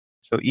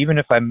 So even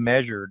if I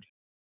measured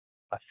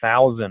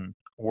 1,000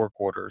 work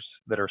orders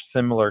that are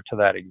similar to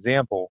that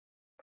example,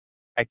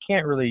 I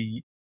can't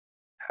really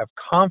have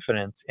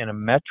confidence in a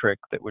metric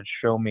that would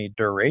show me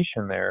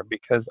duration there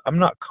because I'm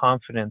not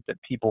confident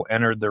that people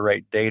entered the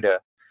right data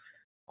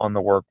on the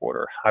work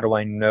order. How do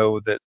I know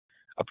that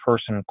a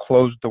person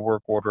closed the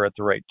work order at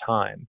the right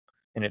time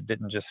and it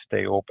didn't just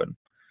stay open?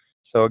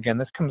 So again,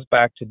 this comes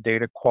back to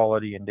data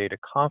quality and data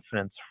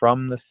confidence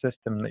from the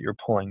system that you're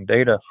pulling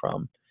data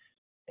from.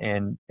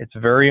 And it's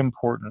very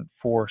important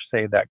for,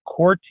 say, that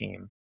core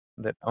team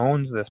that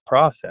owns this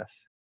process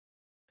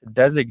to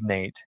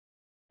designate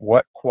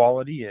what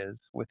quality is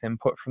with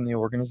input from the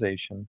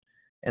organization,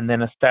 and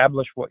then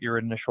establish what your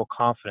initial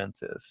confidence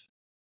is.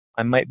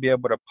 I might be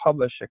able to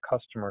publish a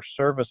customer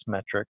service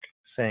metric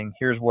saying,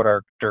 here's what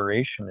our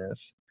duration is.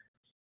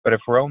 But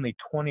if we're only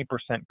 20%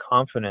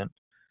 confident,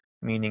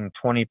 meaning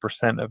 20%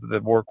 of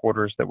the work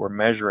orders that we're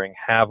measuring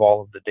have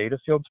all of the data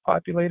fields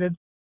populated,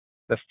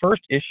 the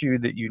first issue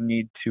that you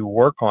need to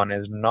work on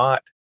is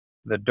not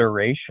the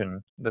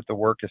duration that the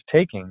work is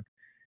taking.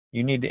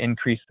 You need to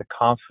increase the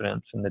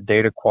confidence in the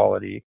data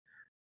quality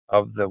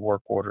of the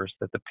work orders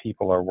that the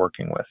people are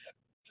working with.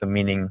 So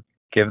meaning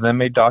give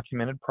them a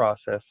documented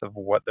process of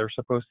what they're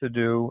supposed to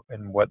do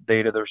and what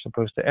data they're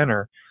supposed to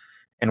enter,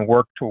 and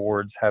work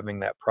towards having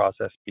that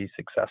process be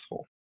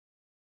successful.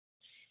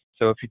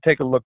 So if you take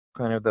a look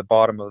kind of at the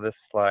bottom of this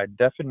slide,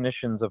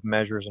 definitions of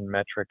measures and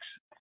metrics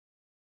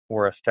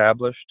were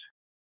established.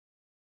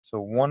 So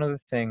one of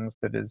the things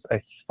that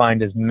I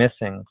find is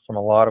missing from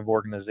a lot of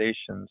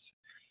organizations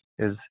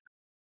is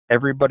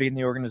everybody in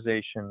the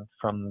organization,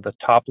 from the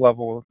top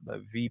level,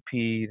 the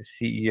VP, the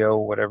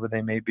CEO, whatever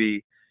they may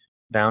be,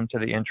 down to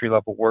the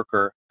entry-level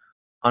worker,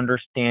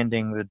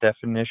 understanding the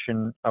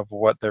definition of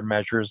what their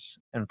measures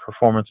and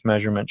performance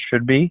measurement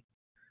should be,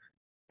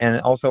 and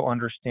also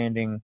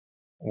understanding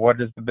what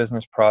is the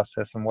business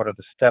process and what are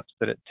the steps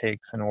that it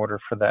takes in order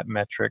for that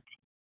metric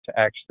to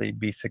actually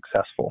be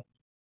successful.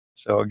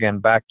 So again,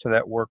 back to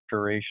that work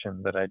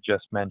duration that I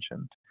just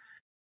mentioned.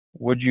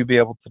 Would you be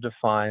able to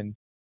define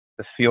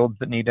the fields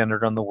that need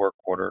entered on the work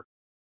order,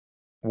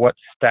 what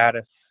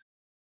status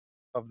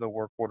of the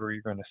work order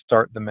you're going to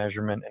start the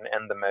measurement and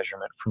end the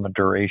measurement from a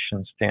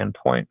duration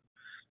standpoint,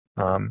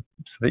 so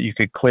that you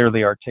could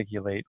clearly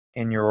articulate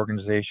in your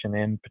organization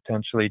and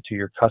potentially to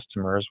your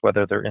customers,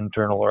 whether they're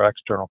internal or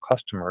external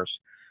customers,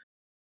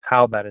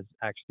 how that is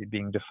actually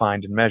being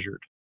defined and measured.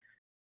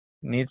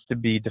 It needs to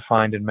be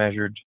defined and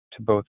measured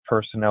to both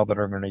personnel that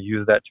are going to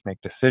use that to make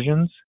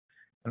decisions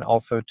and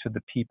also to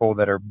the people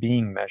that are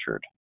being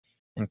measured.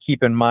 And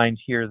keep in mind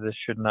here, this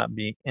should not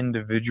be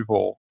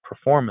individual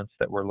performance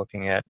that we're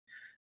looking at.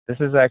 This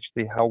is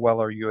actually how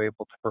well are you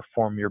able to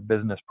perform your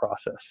business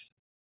process,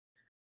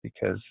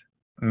 because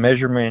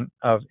measurement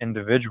of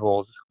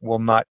individuals will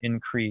not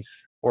increase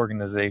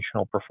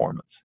organizational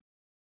performance.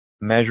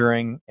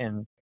 Measuring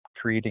and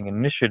creating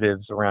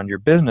initiatives around your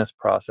business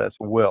process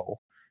will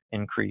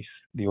increase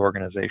the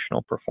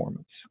organizational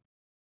performance.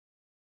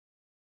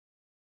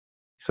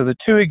 So the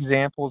two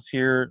examples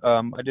here,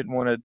 I didn't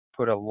want to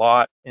put a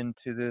lot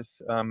into this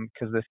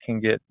because this can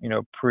get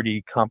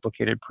pretty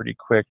complicated pretty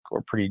quick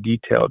or pretty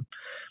detailed.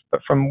 But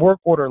from work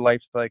order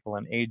life cycle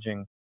and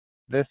aging,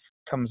 this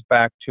comes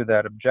back to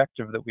that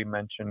objective that we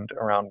mentioned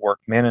around work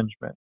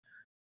management.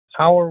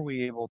 How are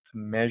we able to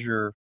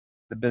measure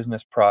the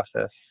business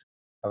process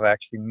of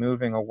actually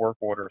moving a work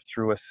order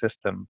through a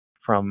system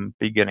from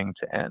beginning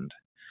to end?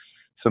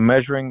 So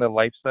measuring the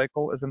life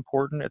cycle is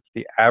important. It's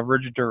the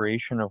average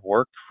duration of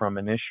work from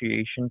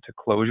initiation to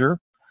closure.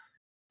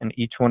 And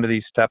each one of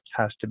these steps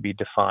has to be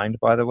defined,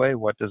 by the way.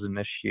 What does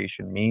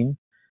initiation mean?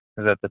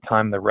 Is that the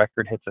time the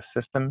record hits a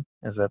system?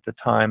 Is that the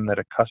time that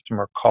a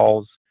customer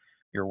calls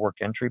your work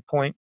entry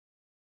point?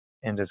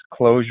 And is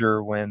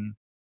closure when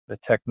the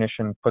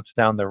technician puts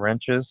down the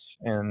wrenches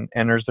and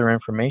enters their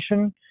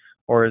information?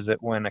 Or is it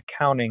when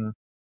accounting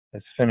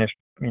is finished,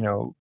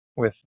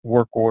 with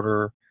work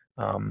order,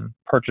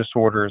 purchase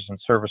orders and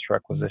service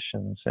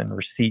requisitions and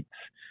receipts?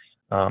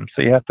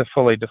 So you have to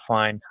fully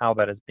define how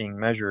that is being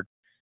measured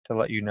to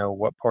let you know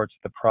what parts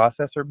of the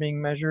process are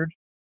being measured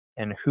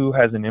and who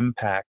has an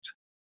impact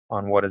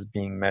on what is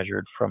being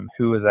measured from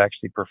who is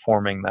actually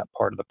performing that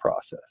part of the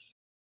process.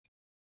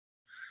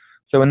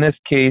 So in this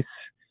case,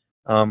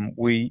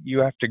 you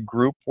have to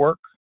group work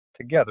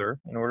together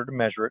in order to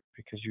measure it,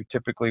 because you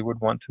typically would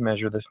want to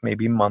measure this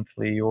maybe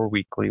monthly or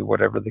weekly,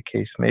 whatever the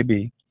case may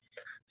be.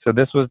 So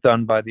this was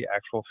done by the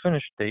actual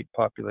finish date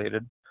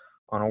populated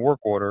on a work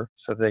order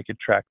so they could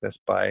track this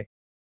by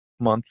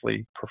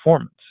monthly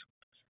performance.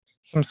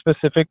 Some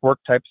specific work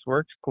types were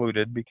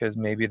excluded because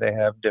maybe they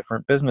have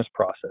different business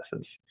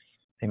processes.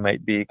 They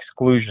might be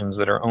exclusions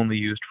that are only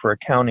used for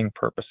accounting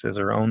purposes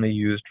or only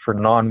used for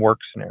non-work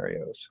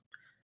scenarios,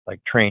 like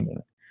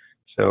training.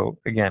 So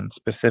again,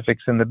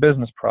 specifics in the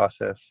business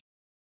process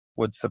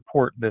would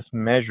support this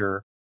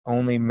measure,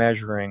 only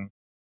measuring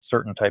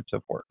certain types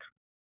of work.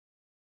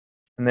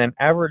 And then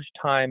average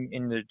time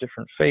in the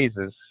different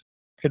phases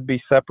could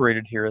be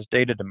separated here as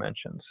data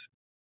dimensions.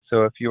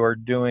 So if you are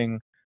doing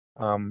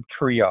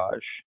triage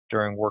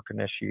during work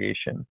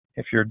initiation,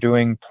 if you're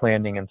doing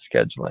planning and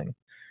scheduling,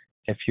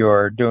 if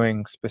you're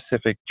doing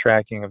specific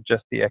tracking of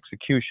just the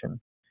execution,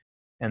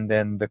 and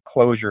then the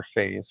closure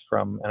phase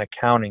from an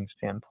accounting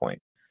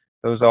standpoint,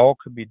 those all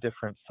could be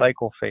different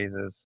cycle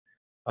phases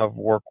of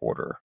work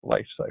order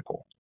life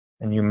cycle,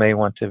 and you may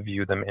want to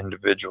view them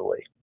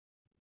individually.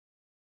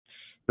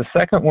 The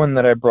second one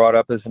that I brought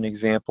up as an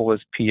example is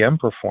PM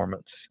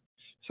performance.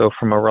 So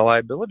from a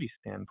reliability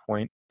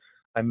standpoint,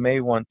 I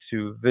may want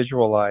to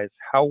visualize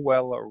how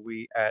well are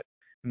we at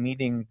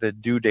meeting the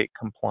due date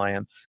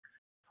compliance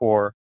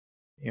for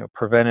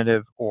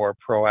preventative or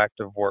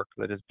proactive work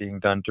that is being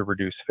done to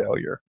reduce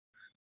failure.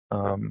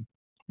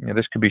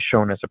 This could be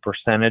shown as a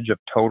percentage of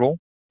total,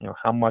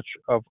 how much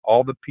of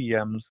all the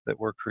PMs that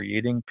we're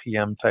creating,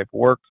 PM type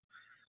work,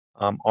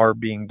 are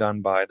being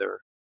done by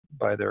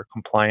their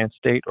compliance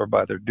date or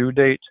by their due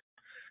date.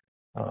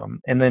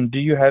 And then do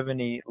you have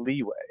any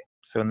leeway?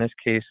 So in this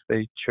case,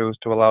 they chose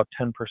to allow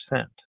 10%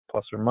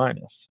 plus or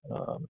minus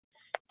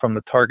from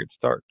the target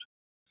start.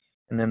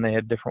 And then they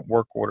had different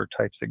work order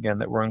types, again,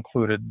 that were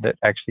included that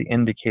actually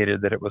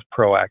indicated that it was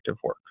proactive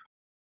work.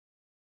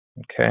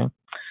 Okay,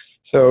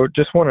 so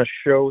just want to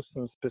show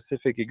some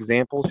specific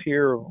examples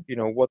here of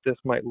what this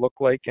might look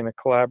like in a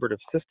collaborative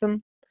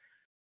system.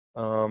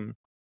 So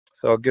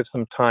I'll give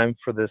some time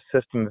for the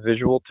system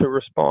visual to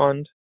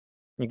respond.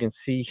 You can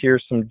see here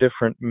some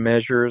different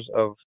measures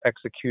of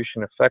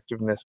execution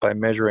effectiveness by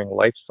measuring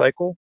life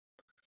cycle.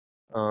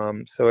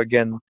 So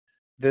again,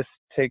 this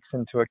takes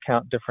into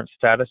account different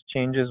status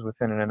changes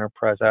within an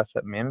enterprise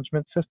asset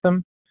management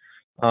system.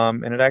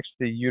 And it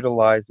actually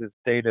utilizes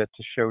data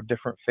to show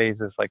different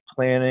phases like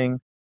planning,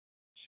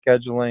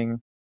 scheduling,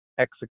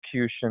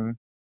 execution,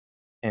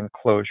 and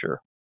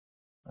closure.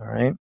 All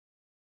right.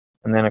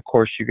 And then, of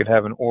course, you could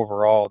have an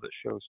overall that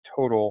shows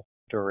total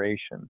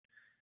duration.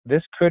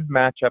 This could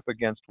match up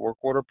against work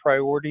order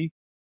priority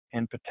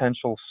and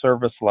potential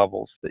service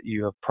levels that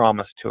you have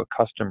promised to a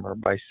customer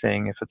by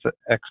saying if it's an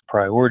X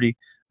priority,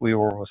 we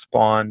will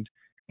respond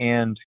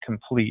and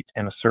complete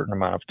in a certain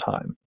amount of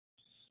time.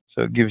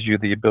 So it gives you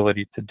the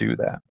ability to do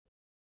that.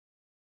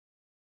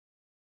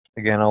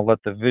 Again, I'll let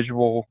the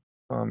visual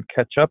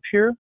catch up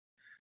here.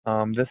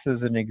 This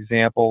is an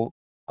example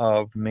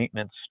of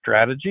maintenance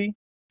strategy.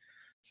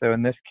 So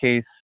in this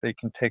case, they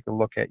can take a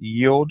look at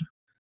yield,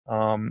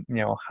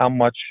 how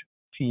much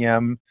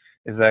PM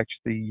is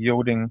actually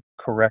yielding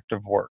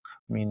corrective work,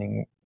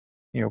 meaning,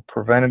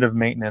 preventative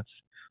maintenance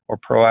or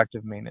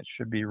proactive maintenance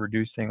should be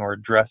reducing or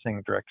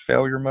addressing direct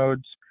failure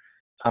modes.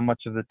 How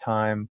much of the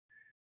time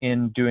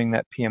in doing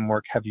that PM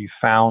work have you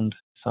found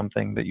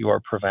something that you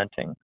are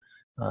preventing,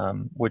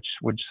 which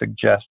would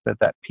suggest that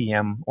that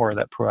PM or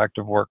that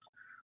proactive work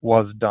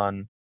was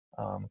done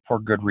for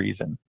good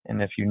reason.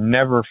 And if you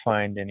never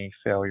find any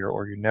failure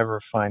or you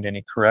never find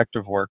any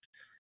corrective work,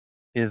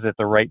 is it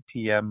the right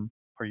PM?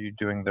 Are you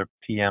doing the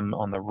PM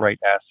on the right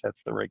assets,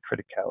 the right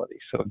criticality?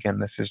 So again,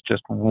 this is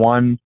just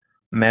one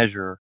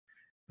measure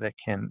that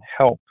can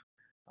help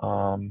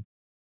and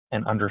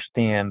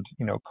understand,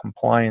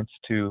 compliance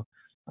to,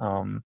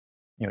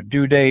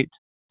 due date,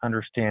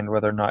 understand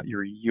whether or not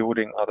you're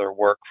yielding other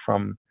work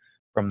from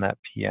that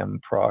PM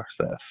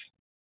process.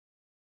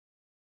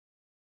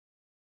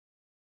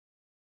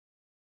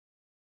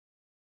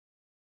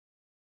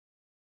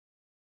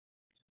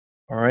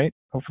 All right.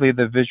 Hopefully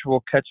the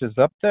visual catches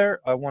up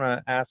there. I want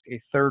to ask a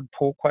third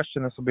poll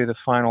question. This will be the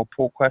final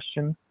poll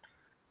question.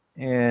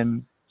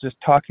 And just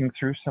talking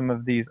through some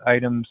of these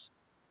items,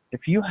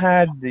 if you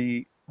had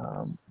the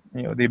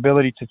the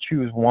ability to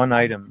choose one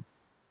item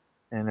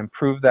and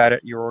improve that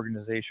at your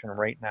organization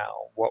right now,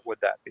 what would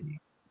that be?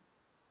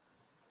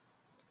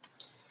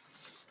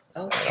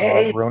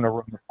 Okay. Rona,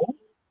 run the poll.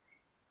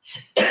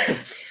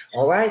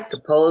 All right, the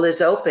poll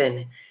is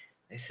open.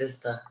 This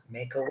is the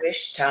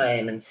Make-A-Wish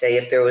time, and say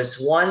if there was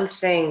one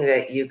thing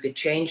that you could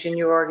change in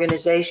your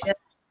organization,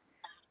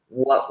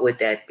 what would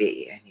that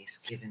be? And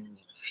he's given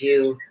a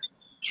few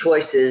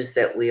choices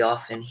that we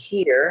often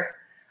hear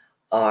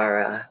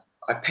are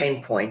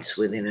pain points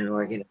within an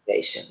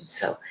organization.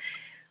 So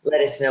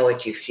let us know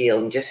what you feel.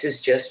 And this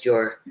is just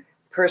your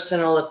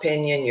personal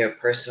opinion, your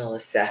personal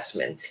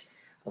assessment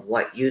of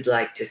what you'd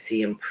like to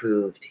see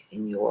improved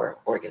in your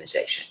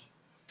organization.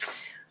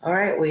 All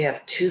right, we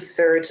have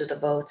 2/3 of the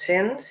votes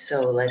in,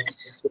 so let's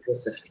just give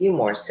us a few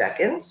more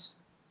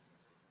seconds.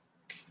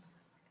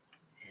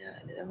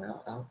 And,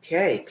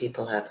 okay,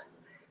 people are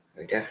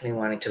definitely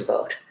wanting to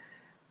vote.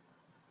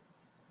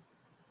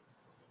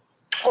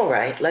 All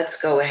right,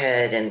 let's go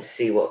ahead and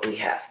see what we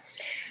have.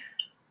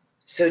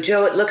 So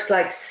Joe, it looks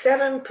like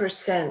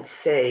 7%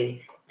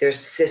 say their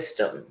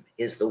system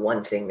is the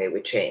one thing they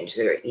would change,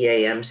 their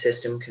EAM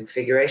system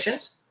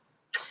configurations.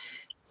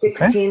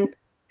 16%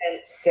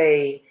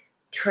 say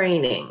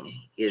training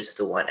is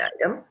the one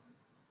item.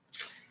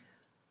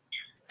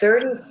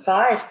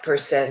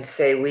 35%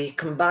 say we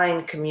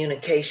combine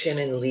communication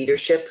and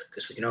leadership,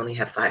 because we can only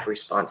have 5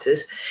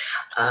 responses.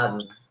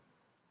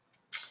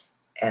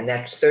 And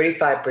that's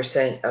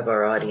 35% of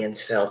our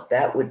audience felt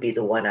that would be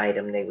the one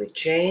item they would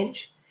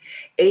change.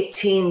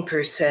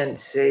 18%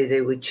 say they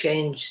would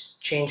change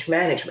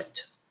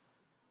management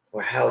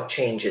or how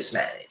change is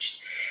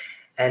managed.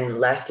 And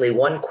lastly,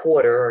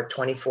 1/4 or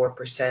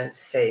 24%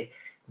 say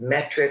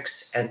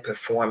metrics and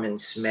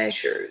performance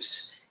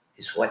measures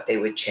is what they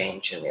would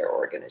change in their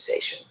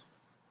organization.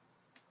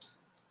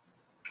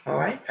 All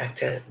right,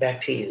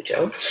 back to you,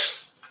 Joe.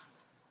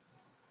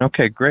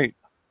 Okay, great.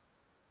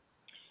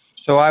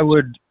 So I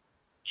would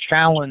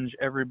challenge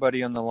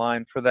everybody on the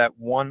line for that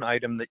one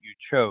item that you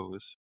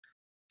chose.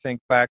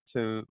 Think back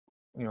to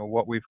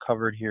what we've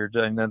covered here.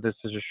 I know this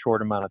is a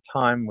short amount of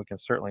time. We can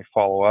certainly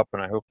follow up,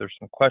 and I hope there's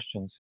some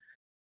questions.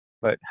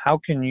 But how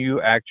can you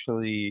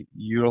actually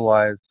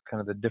utilize kind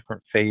of the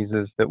different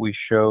phases that we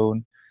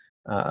showed,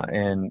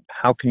 and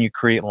how can you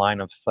create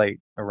line of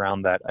sight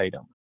around that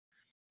item?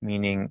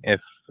 Meaning,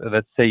 if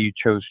let's say you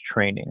chose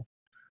training,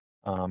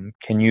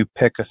 can you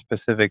pick a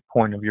specific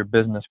point of your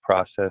business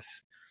process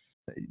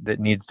that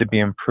needs to be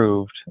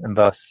improved, and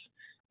thus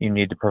you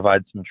need to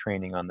provide some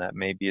training on that?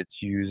 Maybe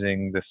it's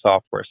using the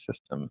software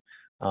system.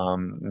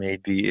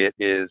 Maybe it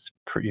is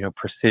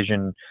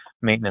precision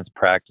maintenance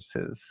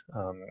practices.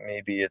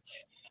 Maybe it's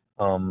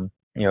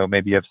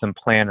maybe you have some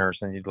planners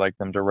and you'd like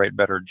them to write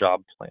better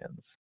job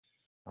plans.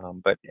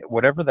 But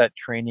whatever that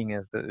training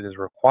is that is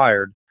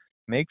required,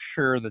 make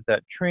sure that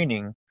that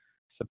training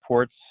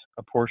supports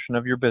a portion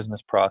of your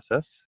business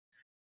process,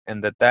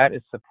 and that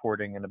is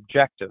supporting an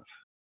objective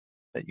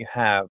that you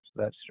have.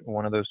 That's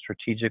one of those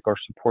strategic or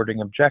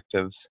supporting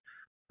objectives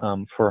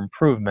for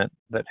improvement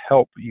that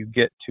help you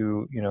get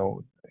to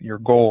your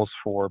goals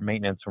for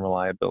maintenance and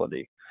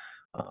reliability.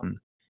 And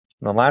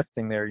the last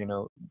thing there,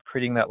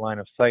 creating that line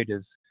of sight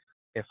is,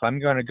 if I'm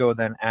going to go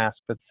then ask,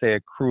 let's say,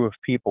 a crew of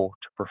people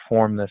to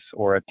perform this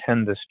or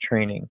attend this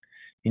training,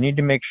 you need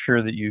to make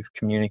sure that you've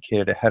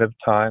communicated ahead of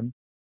time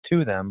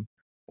to them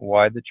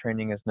why the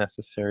training is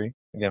necessary,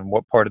 again,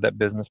 what part of that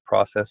business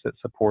process it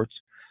supports,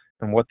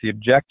 and what the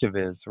objective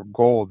is or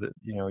goal that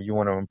you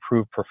want to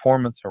improve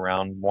performance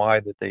around, why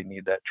that they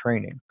need that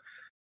training.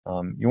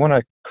 You want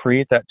to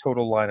create that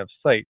total line of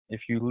sight.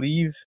 If you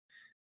leave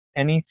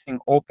anything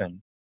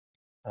open,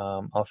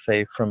 I'll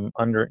say from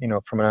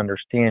an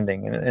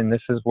understanding, and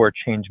this is where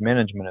change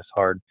management is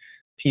hard.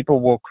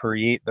 People will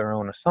create their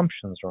own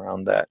assumptions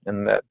around that,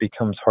 and that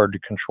becomes hard to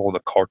control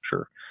the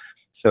culture.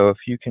 So if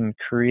you can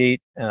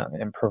create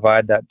and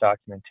provide that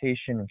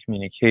documentation and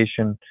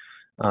communication,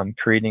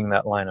 creating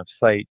that line of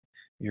sight,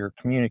 your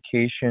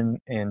communication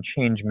and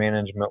change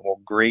management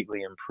will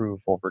greatly improve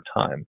over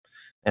time.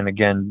 And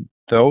again,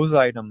 those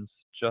items,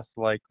 just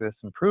like this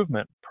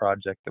improvement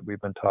project that we've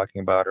been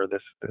talking about, or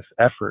this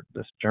effort,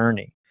 this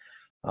journey,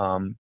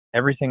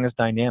 everything is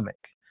dynamic.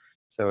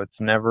 So it's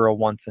never a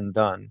once and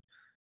done.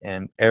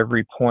 And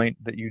every point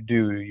that you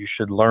do, you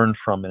should learn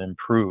from and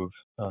improve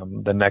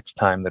the next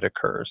time that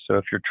occurs. So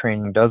if your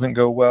training doesn't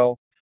go well,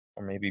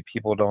 or maybe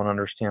people don't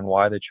understand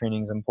why the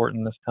training is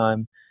important this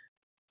time,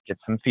 get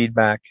some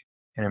feedback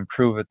and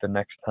improve it the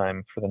next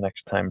time for the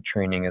next time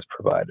training is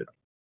provided.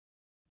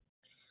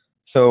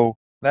 So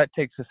that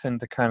takes us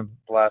into kind of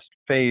the last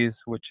phase,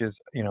 which is,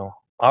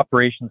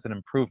 operations and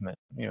improvement.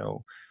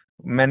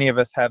 Many of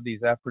us have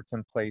these efforts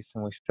in place,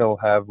 and we still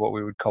have what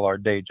we would call our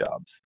day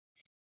jobs.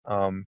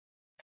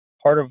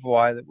 Part of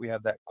why that we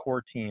have that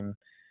core team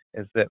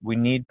is that we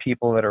need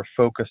people that are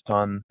focused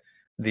on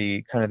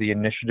the kind of the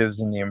initiatives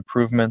and the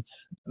improvements,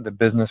 the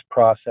business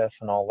process,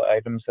 and all the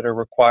items that are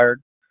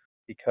required,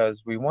 because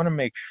we want to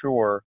make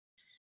sure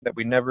that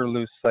we never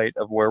lose sight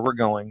of where we're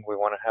going. We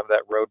want to have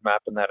that roadmap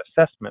and that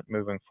assessment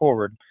moving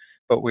forward,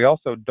 but we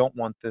also don't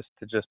want this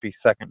to just be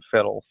second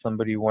fiddle,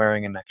 somebody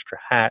wearing an extra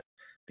hat,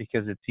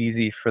 because it's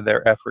easy for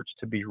their efforts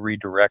to be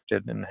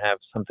redirected and have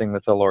something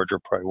that's a larger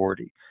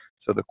priority.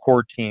 So the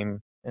core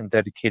team and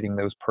dedicating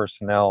those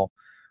personnel,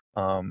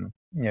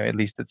 at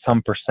least at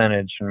some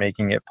percentage, and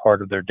making it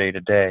part of their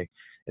day-to-day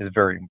is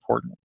very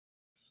important.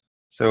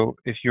 So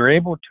if you're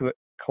able to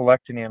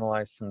collect and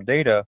analyze some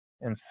data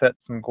and set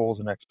some goals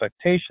and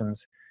expectations,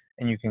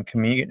 and you can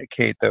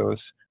communicate those,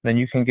 then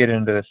you can get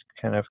into this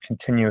kind of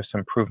continuous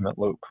improvement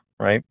loop,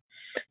 right?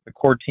 The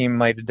core team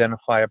might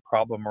identify a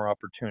problem or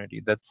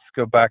opportunity. Let's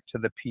go back to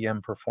the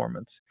PM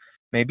performance.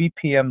 Maybe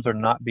PMs are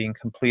not being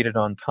completed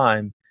on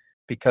time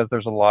because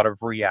there's a lot of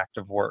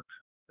reactive work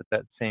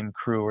that same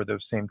crew or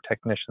those same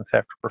technicians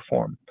have to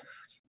perform.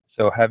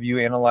 So have you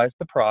analyzed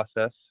the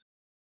process?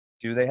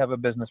 Do they have a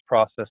business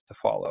process to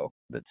follow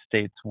that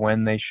states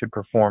when they should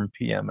perform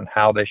PM and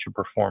how they should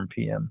perform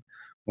PM?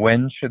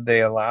 When should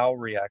they allow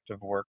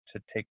reactive work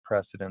to take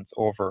precedence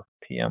over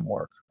PM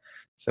work?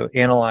 So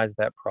analyze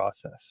that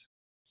process.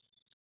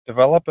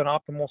 Develop an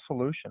optimal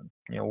solution.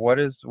 What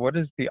is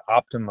the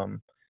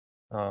optimum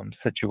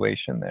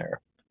situation there?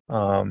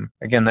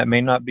 Again, that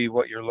may not be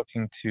what you're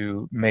looking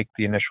to make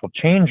the initial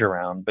change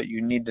around, but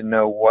you need to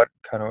know what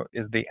kind of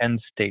is the end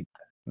state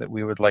that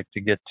we would like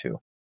to get to,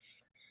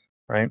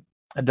 right?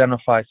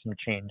 Identify some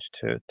change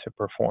to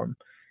perform.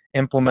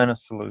 Implement a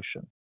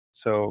solution.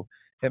 So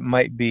it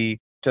might be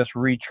just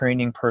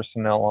retraining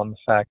personnel on the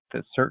fact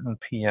that certain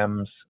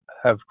PMs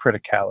have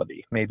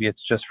criticality. Maybe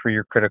it's just for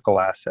your critical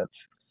assets.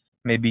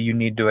 Maybe you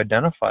need to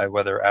identify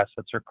whether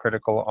assets are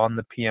critical on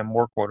the PM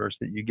work orders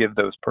that you give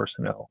those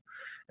personnel,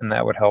 and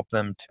that would help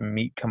them to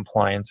meet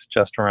compliance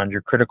just around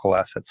your critical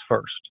assets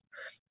first.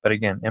 But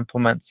again,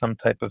 implement some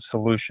type of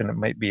solution. It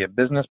might be a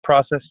business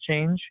process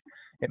change.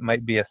 It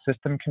might be a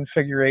system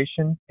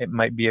configuration. It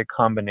might be a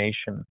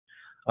combination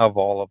of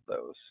all of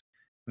those.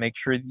 Make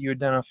sure that you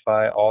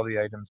identify all the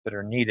items that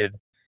are needed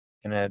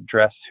and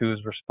address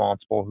who's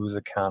responsible, who's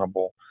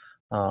accountable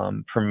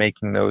for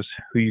making those,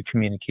 who you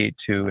communicate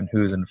to, and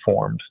who's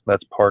informed.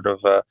 That's part of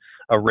a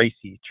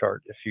RACI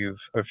chart, if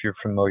you're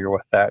familiar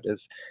with that, is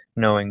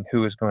knowing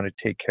who is going to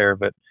take care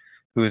of it,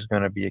 who is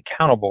going to be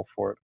accountable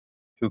for it,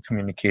 who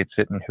communicates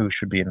it, and who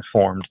should be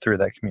informed through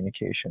that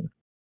communication.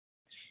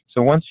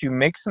 So once you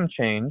make some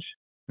change,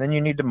 then you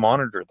need to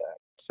monitor that.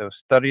 So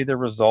study the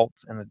results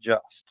and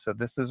adjust. So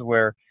this is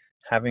where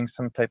having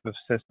some type of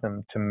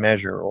system to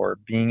measure or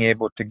being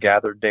able to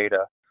gather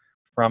data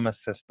from a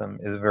system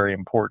is very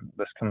important.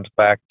 This comes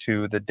back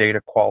to the data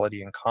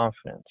quality and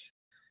confidence.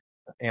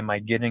 Am I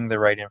getting the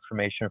right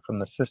information from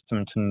the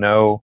system to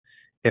know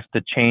if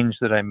the change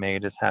that I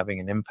made is having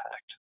an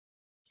impact?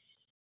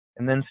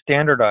 And then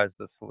standardize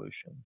the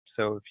solution.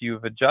 So if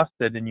you've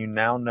adjusted and you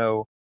now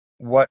know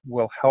what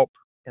will help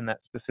in that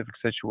specific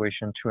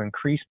situation to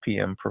increase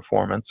PM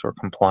performance or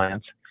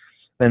compliance,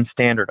 then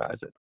standardize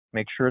it.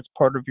 Make sure it's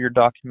part of your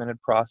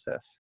documented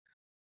process.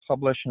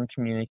 Publish and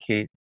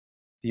communicate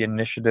the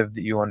initiative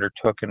that you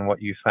undertook and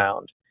what you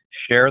found.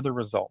 Share the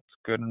results,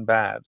 good and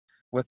bad,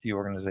 with the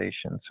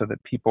organization so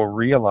that people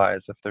realize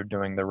if they're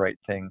doing the right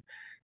thing,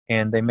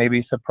 and they may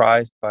be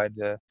surprised by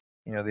the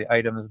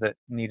items that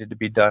needed to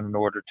be done in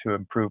order to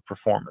improve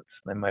performance.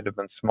 They might have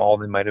been small,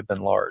 they might have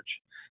been large,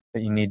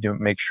 but you need to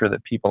make sure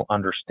that people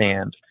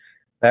understand.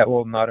 That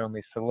will not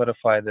only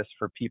solidify this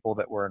for people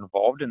that were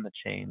involved in the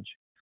change,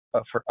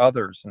 but for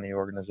others in the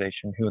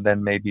organization who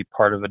then may be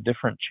part of a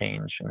different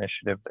change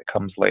initiative that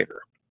comes later.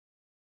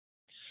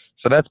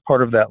 So that's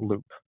part of that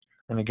loop.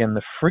 And again,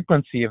 the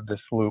frequency of this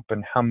loop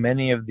and how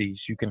many of these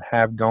you can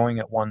have going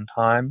at one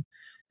time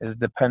is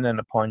dependent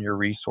upon your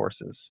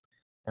resources.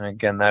 And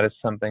again, that is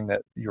something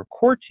that your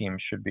core team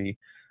should be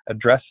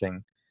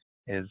addressing,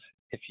 is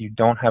if you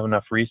don't have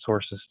enough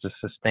resources to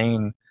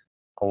sustain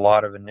a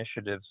lot of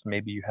initiatives,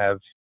 maybe you have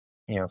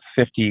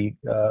 50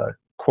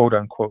 quote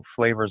unquote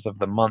flavors of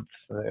the month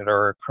that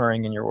are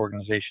occurring in your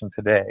organization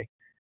today.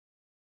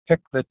 Pick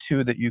the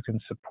two that you can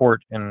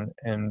support and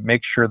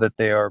make sure that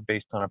they are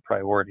based on a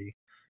priority,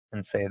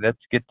 and say, let's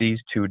get these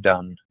two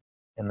done,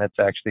 and let's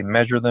actually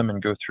measure them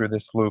and go through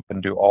this loop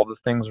and do all the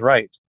things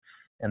right,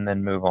 and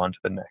then move on to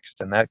the next.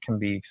 And that can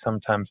be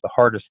sometimes the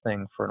hardest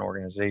thing for an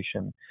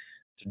organization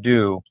to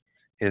do,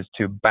 is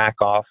to back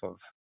off of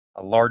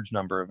a large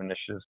number of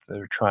initiatives that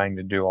are trying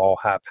to do all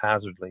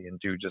haphazardly and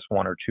do just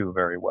one or two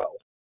very well.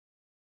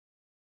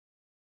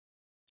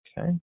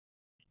 Okay.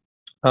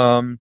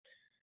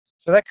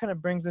 So that kind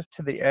of brings us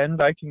to the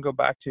end. I can go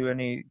back to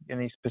any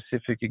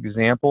specific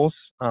examples.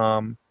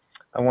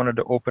 I wanted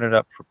to open it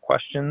up for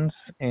questions,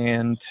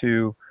 and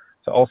to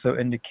also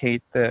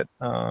indicate that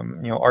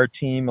our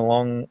team,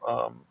 along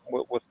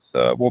with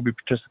we'll be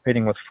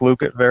participating with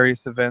Fluke at various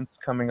events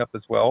coming up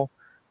as well.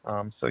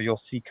 So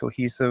you'll see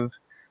Cohesive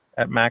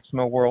at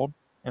Maximo World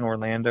in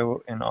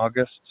Orlando in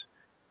August.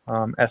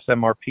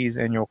 SMRP's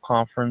annual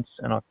conference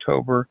in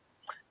October,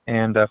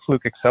 and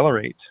Fluke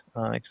Accelerate.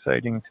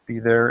 Exciting to be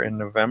there in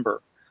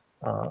November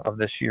of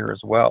this year as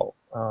well.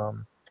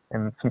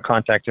 And some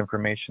contact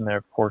information there,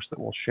 of course, that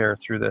we'll share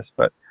through this.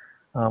 But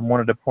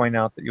wanted to point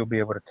out that you'll be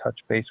able to touch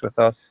base with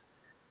us.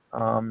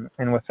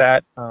 And with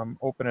that,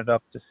 open it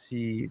up to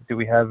see, do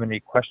we have any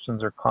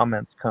questions or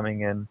comments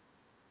coming in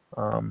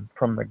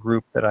from the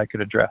group that I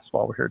could address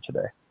while we're here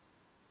today?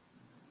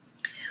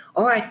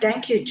 All right,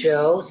 thank you,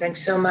 Joe.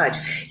 Thanks so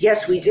much.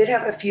 Yes, we did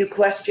have a few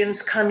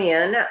questions come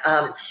in,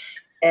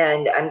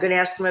 and I'm going to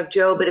ask them of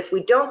Joe, but if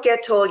we don't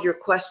get to all your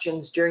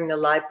questions during the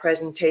live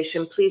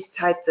presentation, please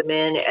type them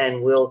in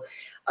and we'll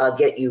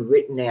get you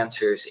written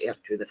answers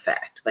after the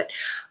fact. But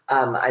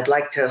I'd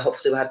like to,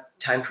 hopefully we'll have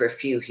time for a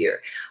few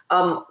here.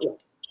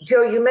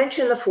 Joe, you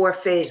mentioned the 4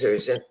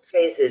 phases,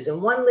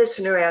 and one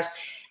listener asked,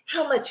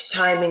 how much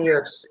time in your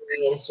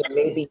experience, or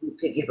maybe you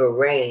could give a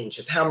range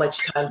of how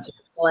much time to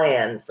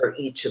plan for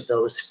each of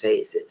those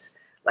phases,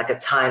 like a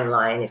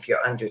timeline if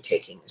you're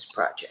undertaking this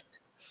project?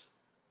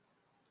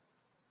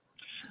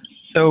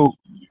 So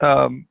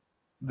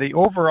the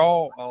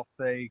overall, I'll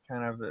say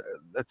kind of,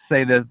 let's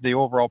say that the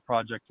overall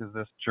project is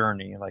this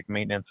journey, like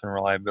maintenance and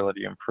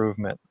reliability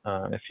improvement,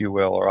 if you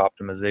will, or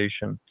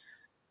optimization.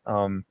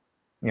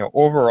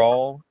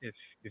 Overall,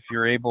 if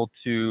you're able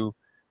to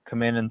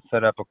come in and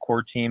set up a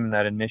core team,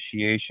 that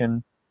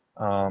initiation,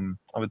 I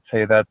would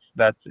say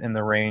that's in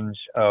the range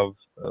of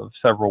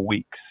several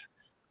weeks.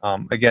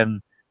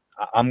 Again,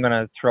 I'm going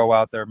to throw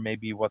out there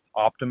maybe what's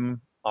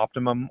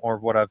optimum or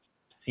what I've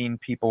seen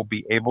people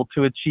be able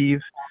to achieve.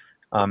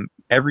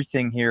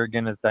 Everything here,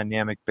 again, is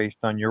dynamic based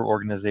on your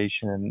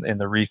organization and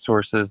the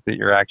resources that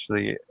you're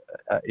actually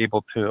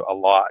able to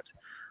allot.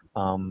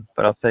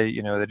 But I'll say,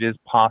 it is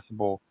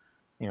possible,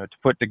 to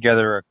put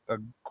together a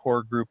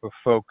core group of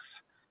folks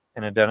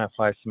and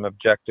identify some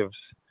objectives,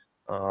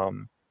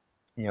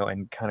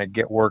 and kind of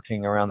get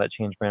working around that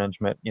change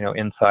management,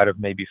 inside of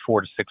maybe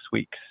 4 to 6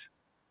 weeks.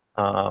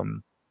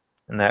 And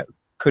that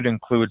could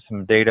include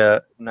some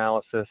data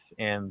analysis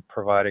and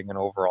providing an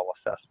overall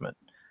assessment.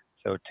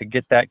 So to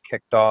get that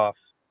kicked off,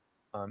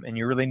 and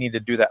you really need to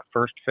do that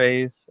first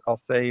phase,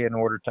 I'll say, in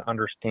order to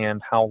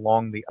understand how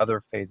long the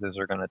other phases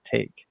are going to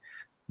take.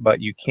 But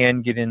you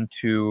can get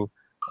into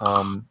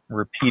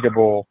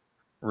repeatable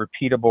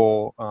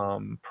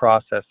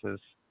processes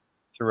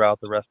throughout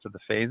the rest of the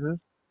phases.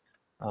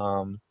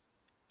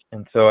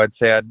 And so I'd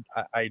say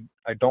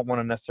I don't want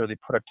to necessarily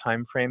put a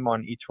time frame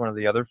on each one of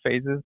the other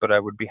phases, but I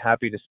would be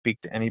happy to speak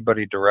to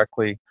anybody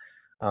directly,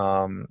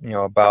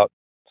 about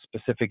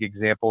specific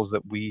examples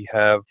that we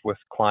have with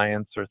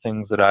clients or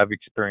things that I've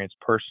experienced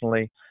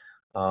personally,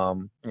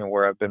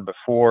 where I've been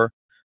before,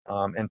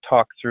 and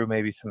talk through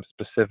maybe some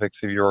specifics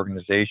of your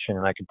organization.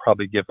 And I could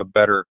probably give a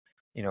better,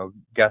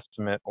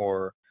 guesstimate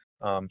or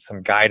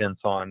some guidance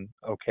on,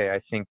 okay, I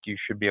think you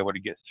should be able to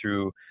get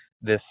through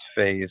this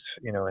phase,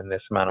 in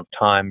this amount of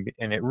time.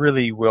 And it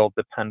really will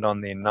depend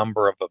on the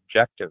number of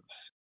objectives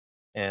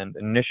and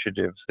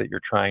initiatives that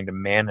you're trying to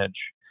manage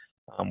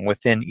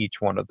within each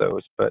one of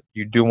those. But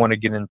you do want to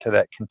get into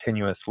that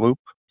continuous loop.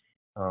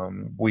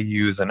 We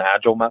use an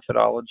agile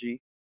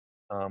methodology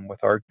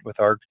with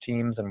our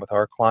teams and with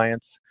our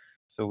clients.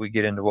 So we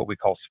get into what we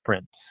call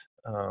sprints,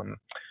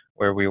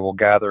 where we will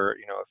gather,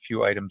 a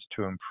few items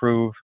to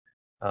improve,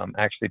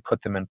 actually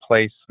put them in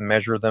place,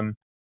 measure them,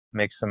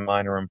 make some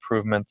minor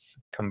improvements,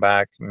 come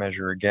back,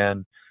 measure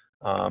again.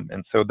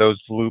 And so those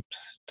loops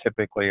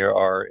typically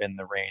are in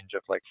the range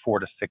of like 4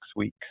 to 6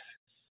 weeks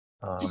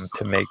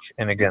to make.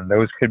 And again,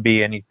 those could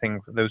be anything.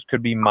 Those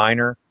could be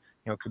minor,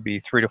 it could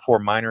be 3 to 4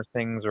 minor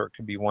things, or it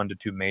could be 1 to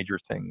 2 major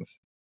things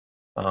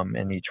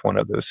in each one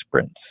of those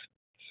sprints.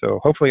 So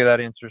hopefully that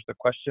answers the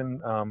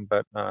question.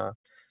 But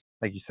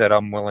like you said,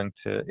 I'm willing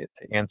to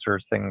answer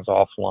things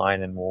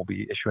offline, and we'll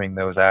be issuing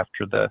those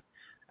after the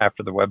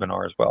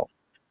webinar as well.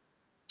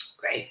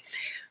 Great.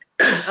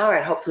 All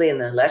right, hopefully in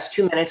the last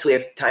 2 minutes, we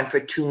have time for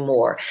 2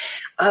 more.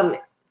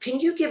 Can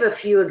you give a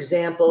few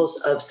examples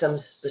of some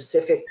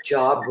specific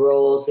job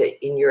roles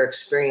that in your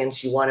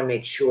experience you want to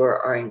make sure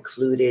are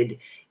included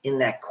in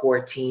that core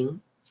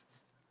team?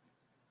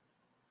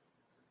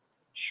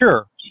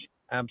 Sure,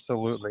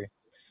 absolutely.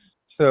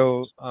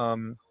 So,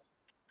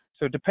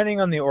 so depending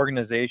on the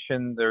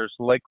organization, there's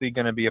likely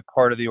going to be a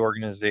part of the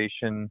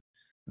organization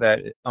that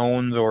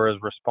owns or is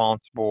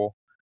responsible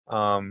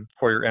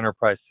for your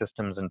enterprise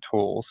systems and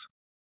tools.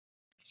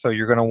 So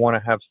you're going to want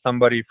to have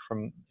somebody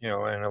from, in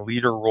a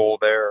leader role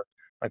there,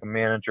 like a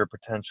manager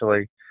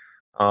potentially.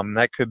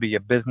 That could be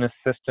a business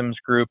systems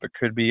group. It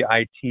could be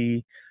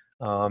IT.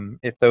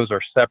 If those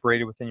are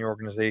separated within your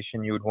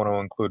organization, you would want to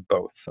include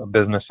both a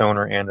business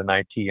owner and an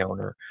IT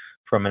owner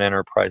from an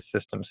enterprise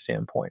system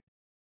standpoint.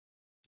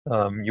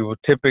 You will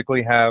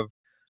typically have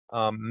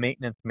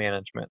maintenance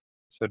management.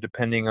 So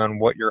depending on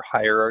what your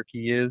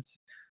hierarchy is,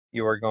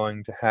 you are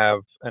going to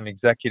have an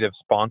executive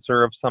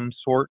sponsor of some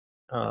sort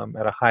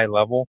at a high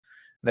level.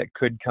 That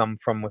could come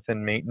from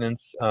within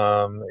maintenance.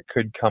 It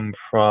could come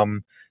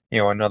from,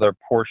 another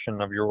portion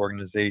of your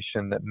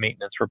organization that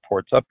maintenance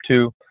reports up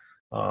to.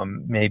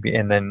 maybe,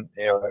 and then,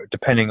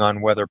 depending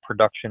on whether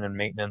production and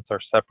maintenance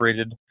are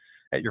separated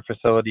at your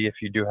facility, if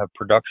you do have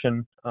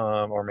production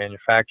or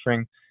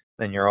manufacturing,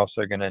 then you're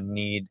also going to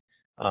need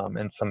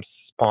and some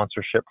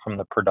sponsorship from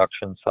the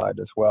production side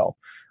as well.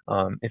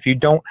 If you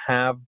don't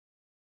have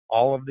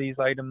all of these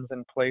items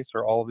in place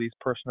or all of these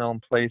personnel in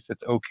place,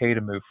 it's okay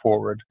to move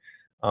forward.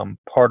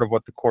 Part of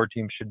what the core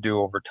team should do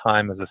over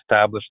time is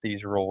establish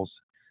these roles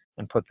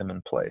and put them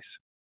in place.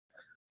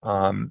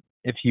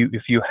 If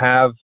you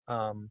have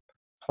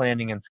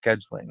planning and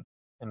scheduling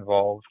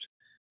involved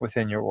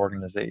within your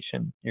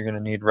organization, you're going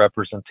to need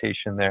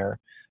representation there.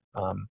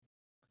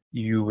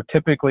 You would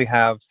typically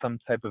have some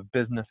type of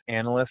business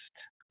analyst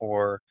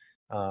or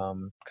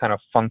kind of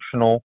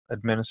functional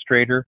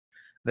administrator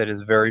that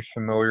is very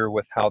familiar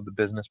with how the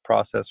business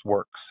process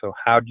works. So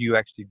how do you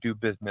actually do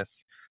business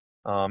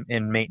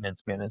in maintenance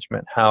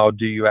management? How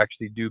do you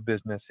actually do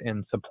business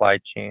in supply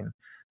chain?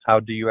 How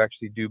do you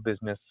actually do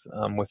business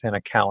within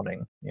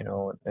accounting,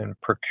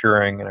 and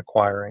procuring and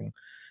acquiring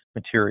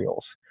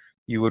materials?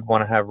 You would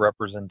want to have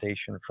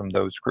representation from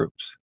those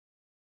groups.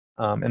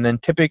 And then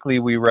typically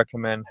we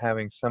recommend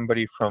having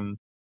somebody from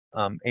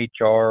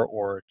HR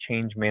or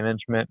change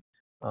management,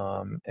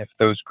 if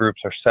those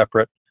groups are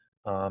separate,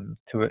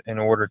 in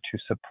order to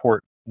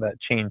support that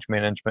change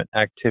management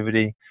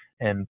activity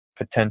and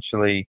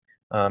potentially,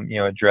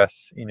 address,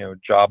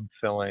 job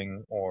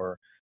filling or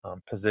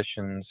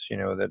positions,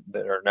 that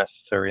are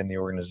necessary in the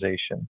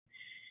organization.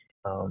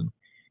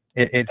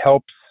 It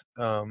helps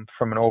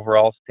from an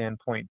overall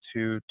standpoint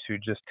to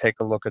just take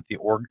a look at the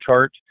org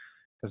chart,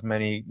 because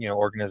many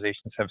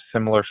organizations have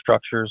similar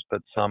structures,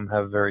 but some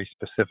have very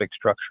specific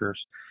structures,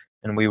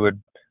 and we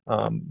would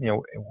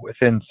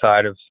within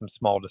side of some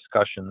small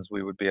discussions,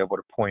 we would be able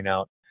to point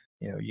out,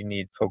 you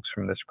need folks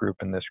from this group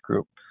and this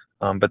group,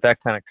 but that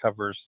kind of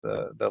covers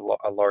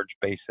a large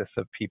basis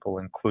of people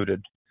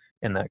included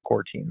in that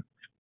core team.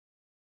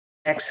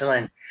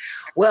 Excellent.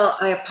 Well,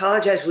 I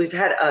apologize. We've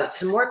had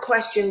some more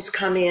questions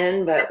come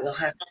in, but we'll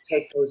have to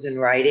take those in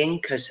writing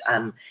because I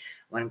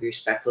want to be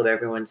respectful of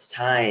everyone's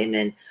time.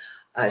 And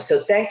so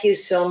thank you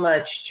so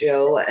much,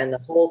 Joe, and the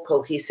whole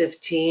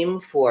Cohesive team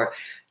for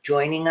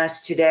joining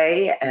us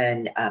today.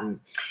 And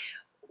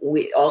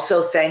we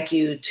also thank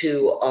you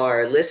to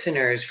our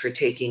listeners for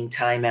taking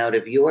time out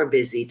of your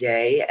busy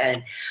day.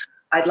 And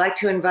I'd like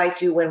to invite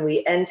you, when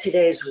we end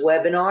today's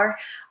webinar,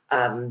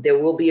 there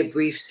will be a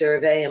brief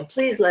survey, and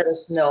please let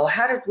us know,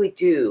 how did we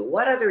do?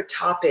 What other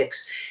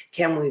topics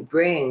can we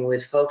bring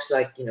with folks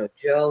like,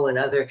 Joe and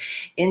other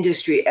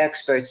industry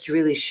experts to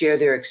really share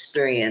their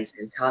experience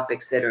in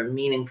topics that are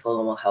meaningful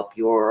and will help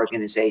your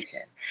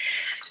organization?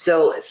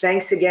 So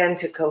thanks again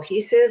to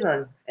Cohesive,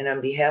 and on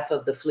behalf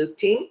of the Fluke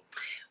team,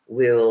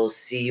 we'll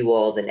see you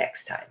all the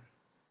next time.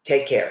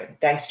 Take care.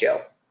 Thanks,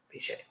 Joe.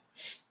 Appreciate it.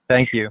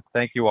 Thank you.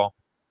 Thank you all.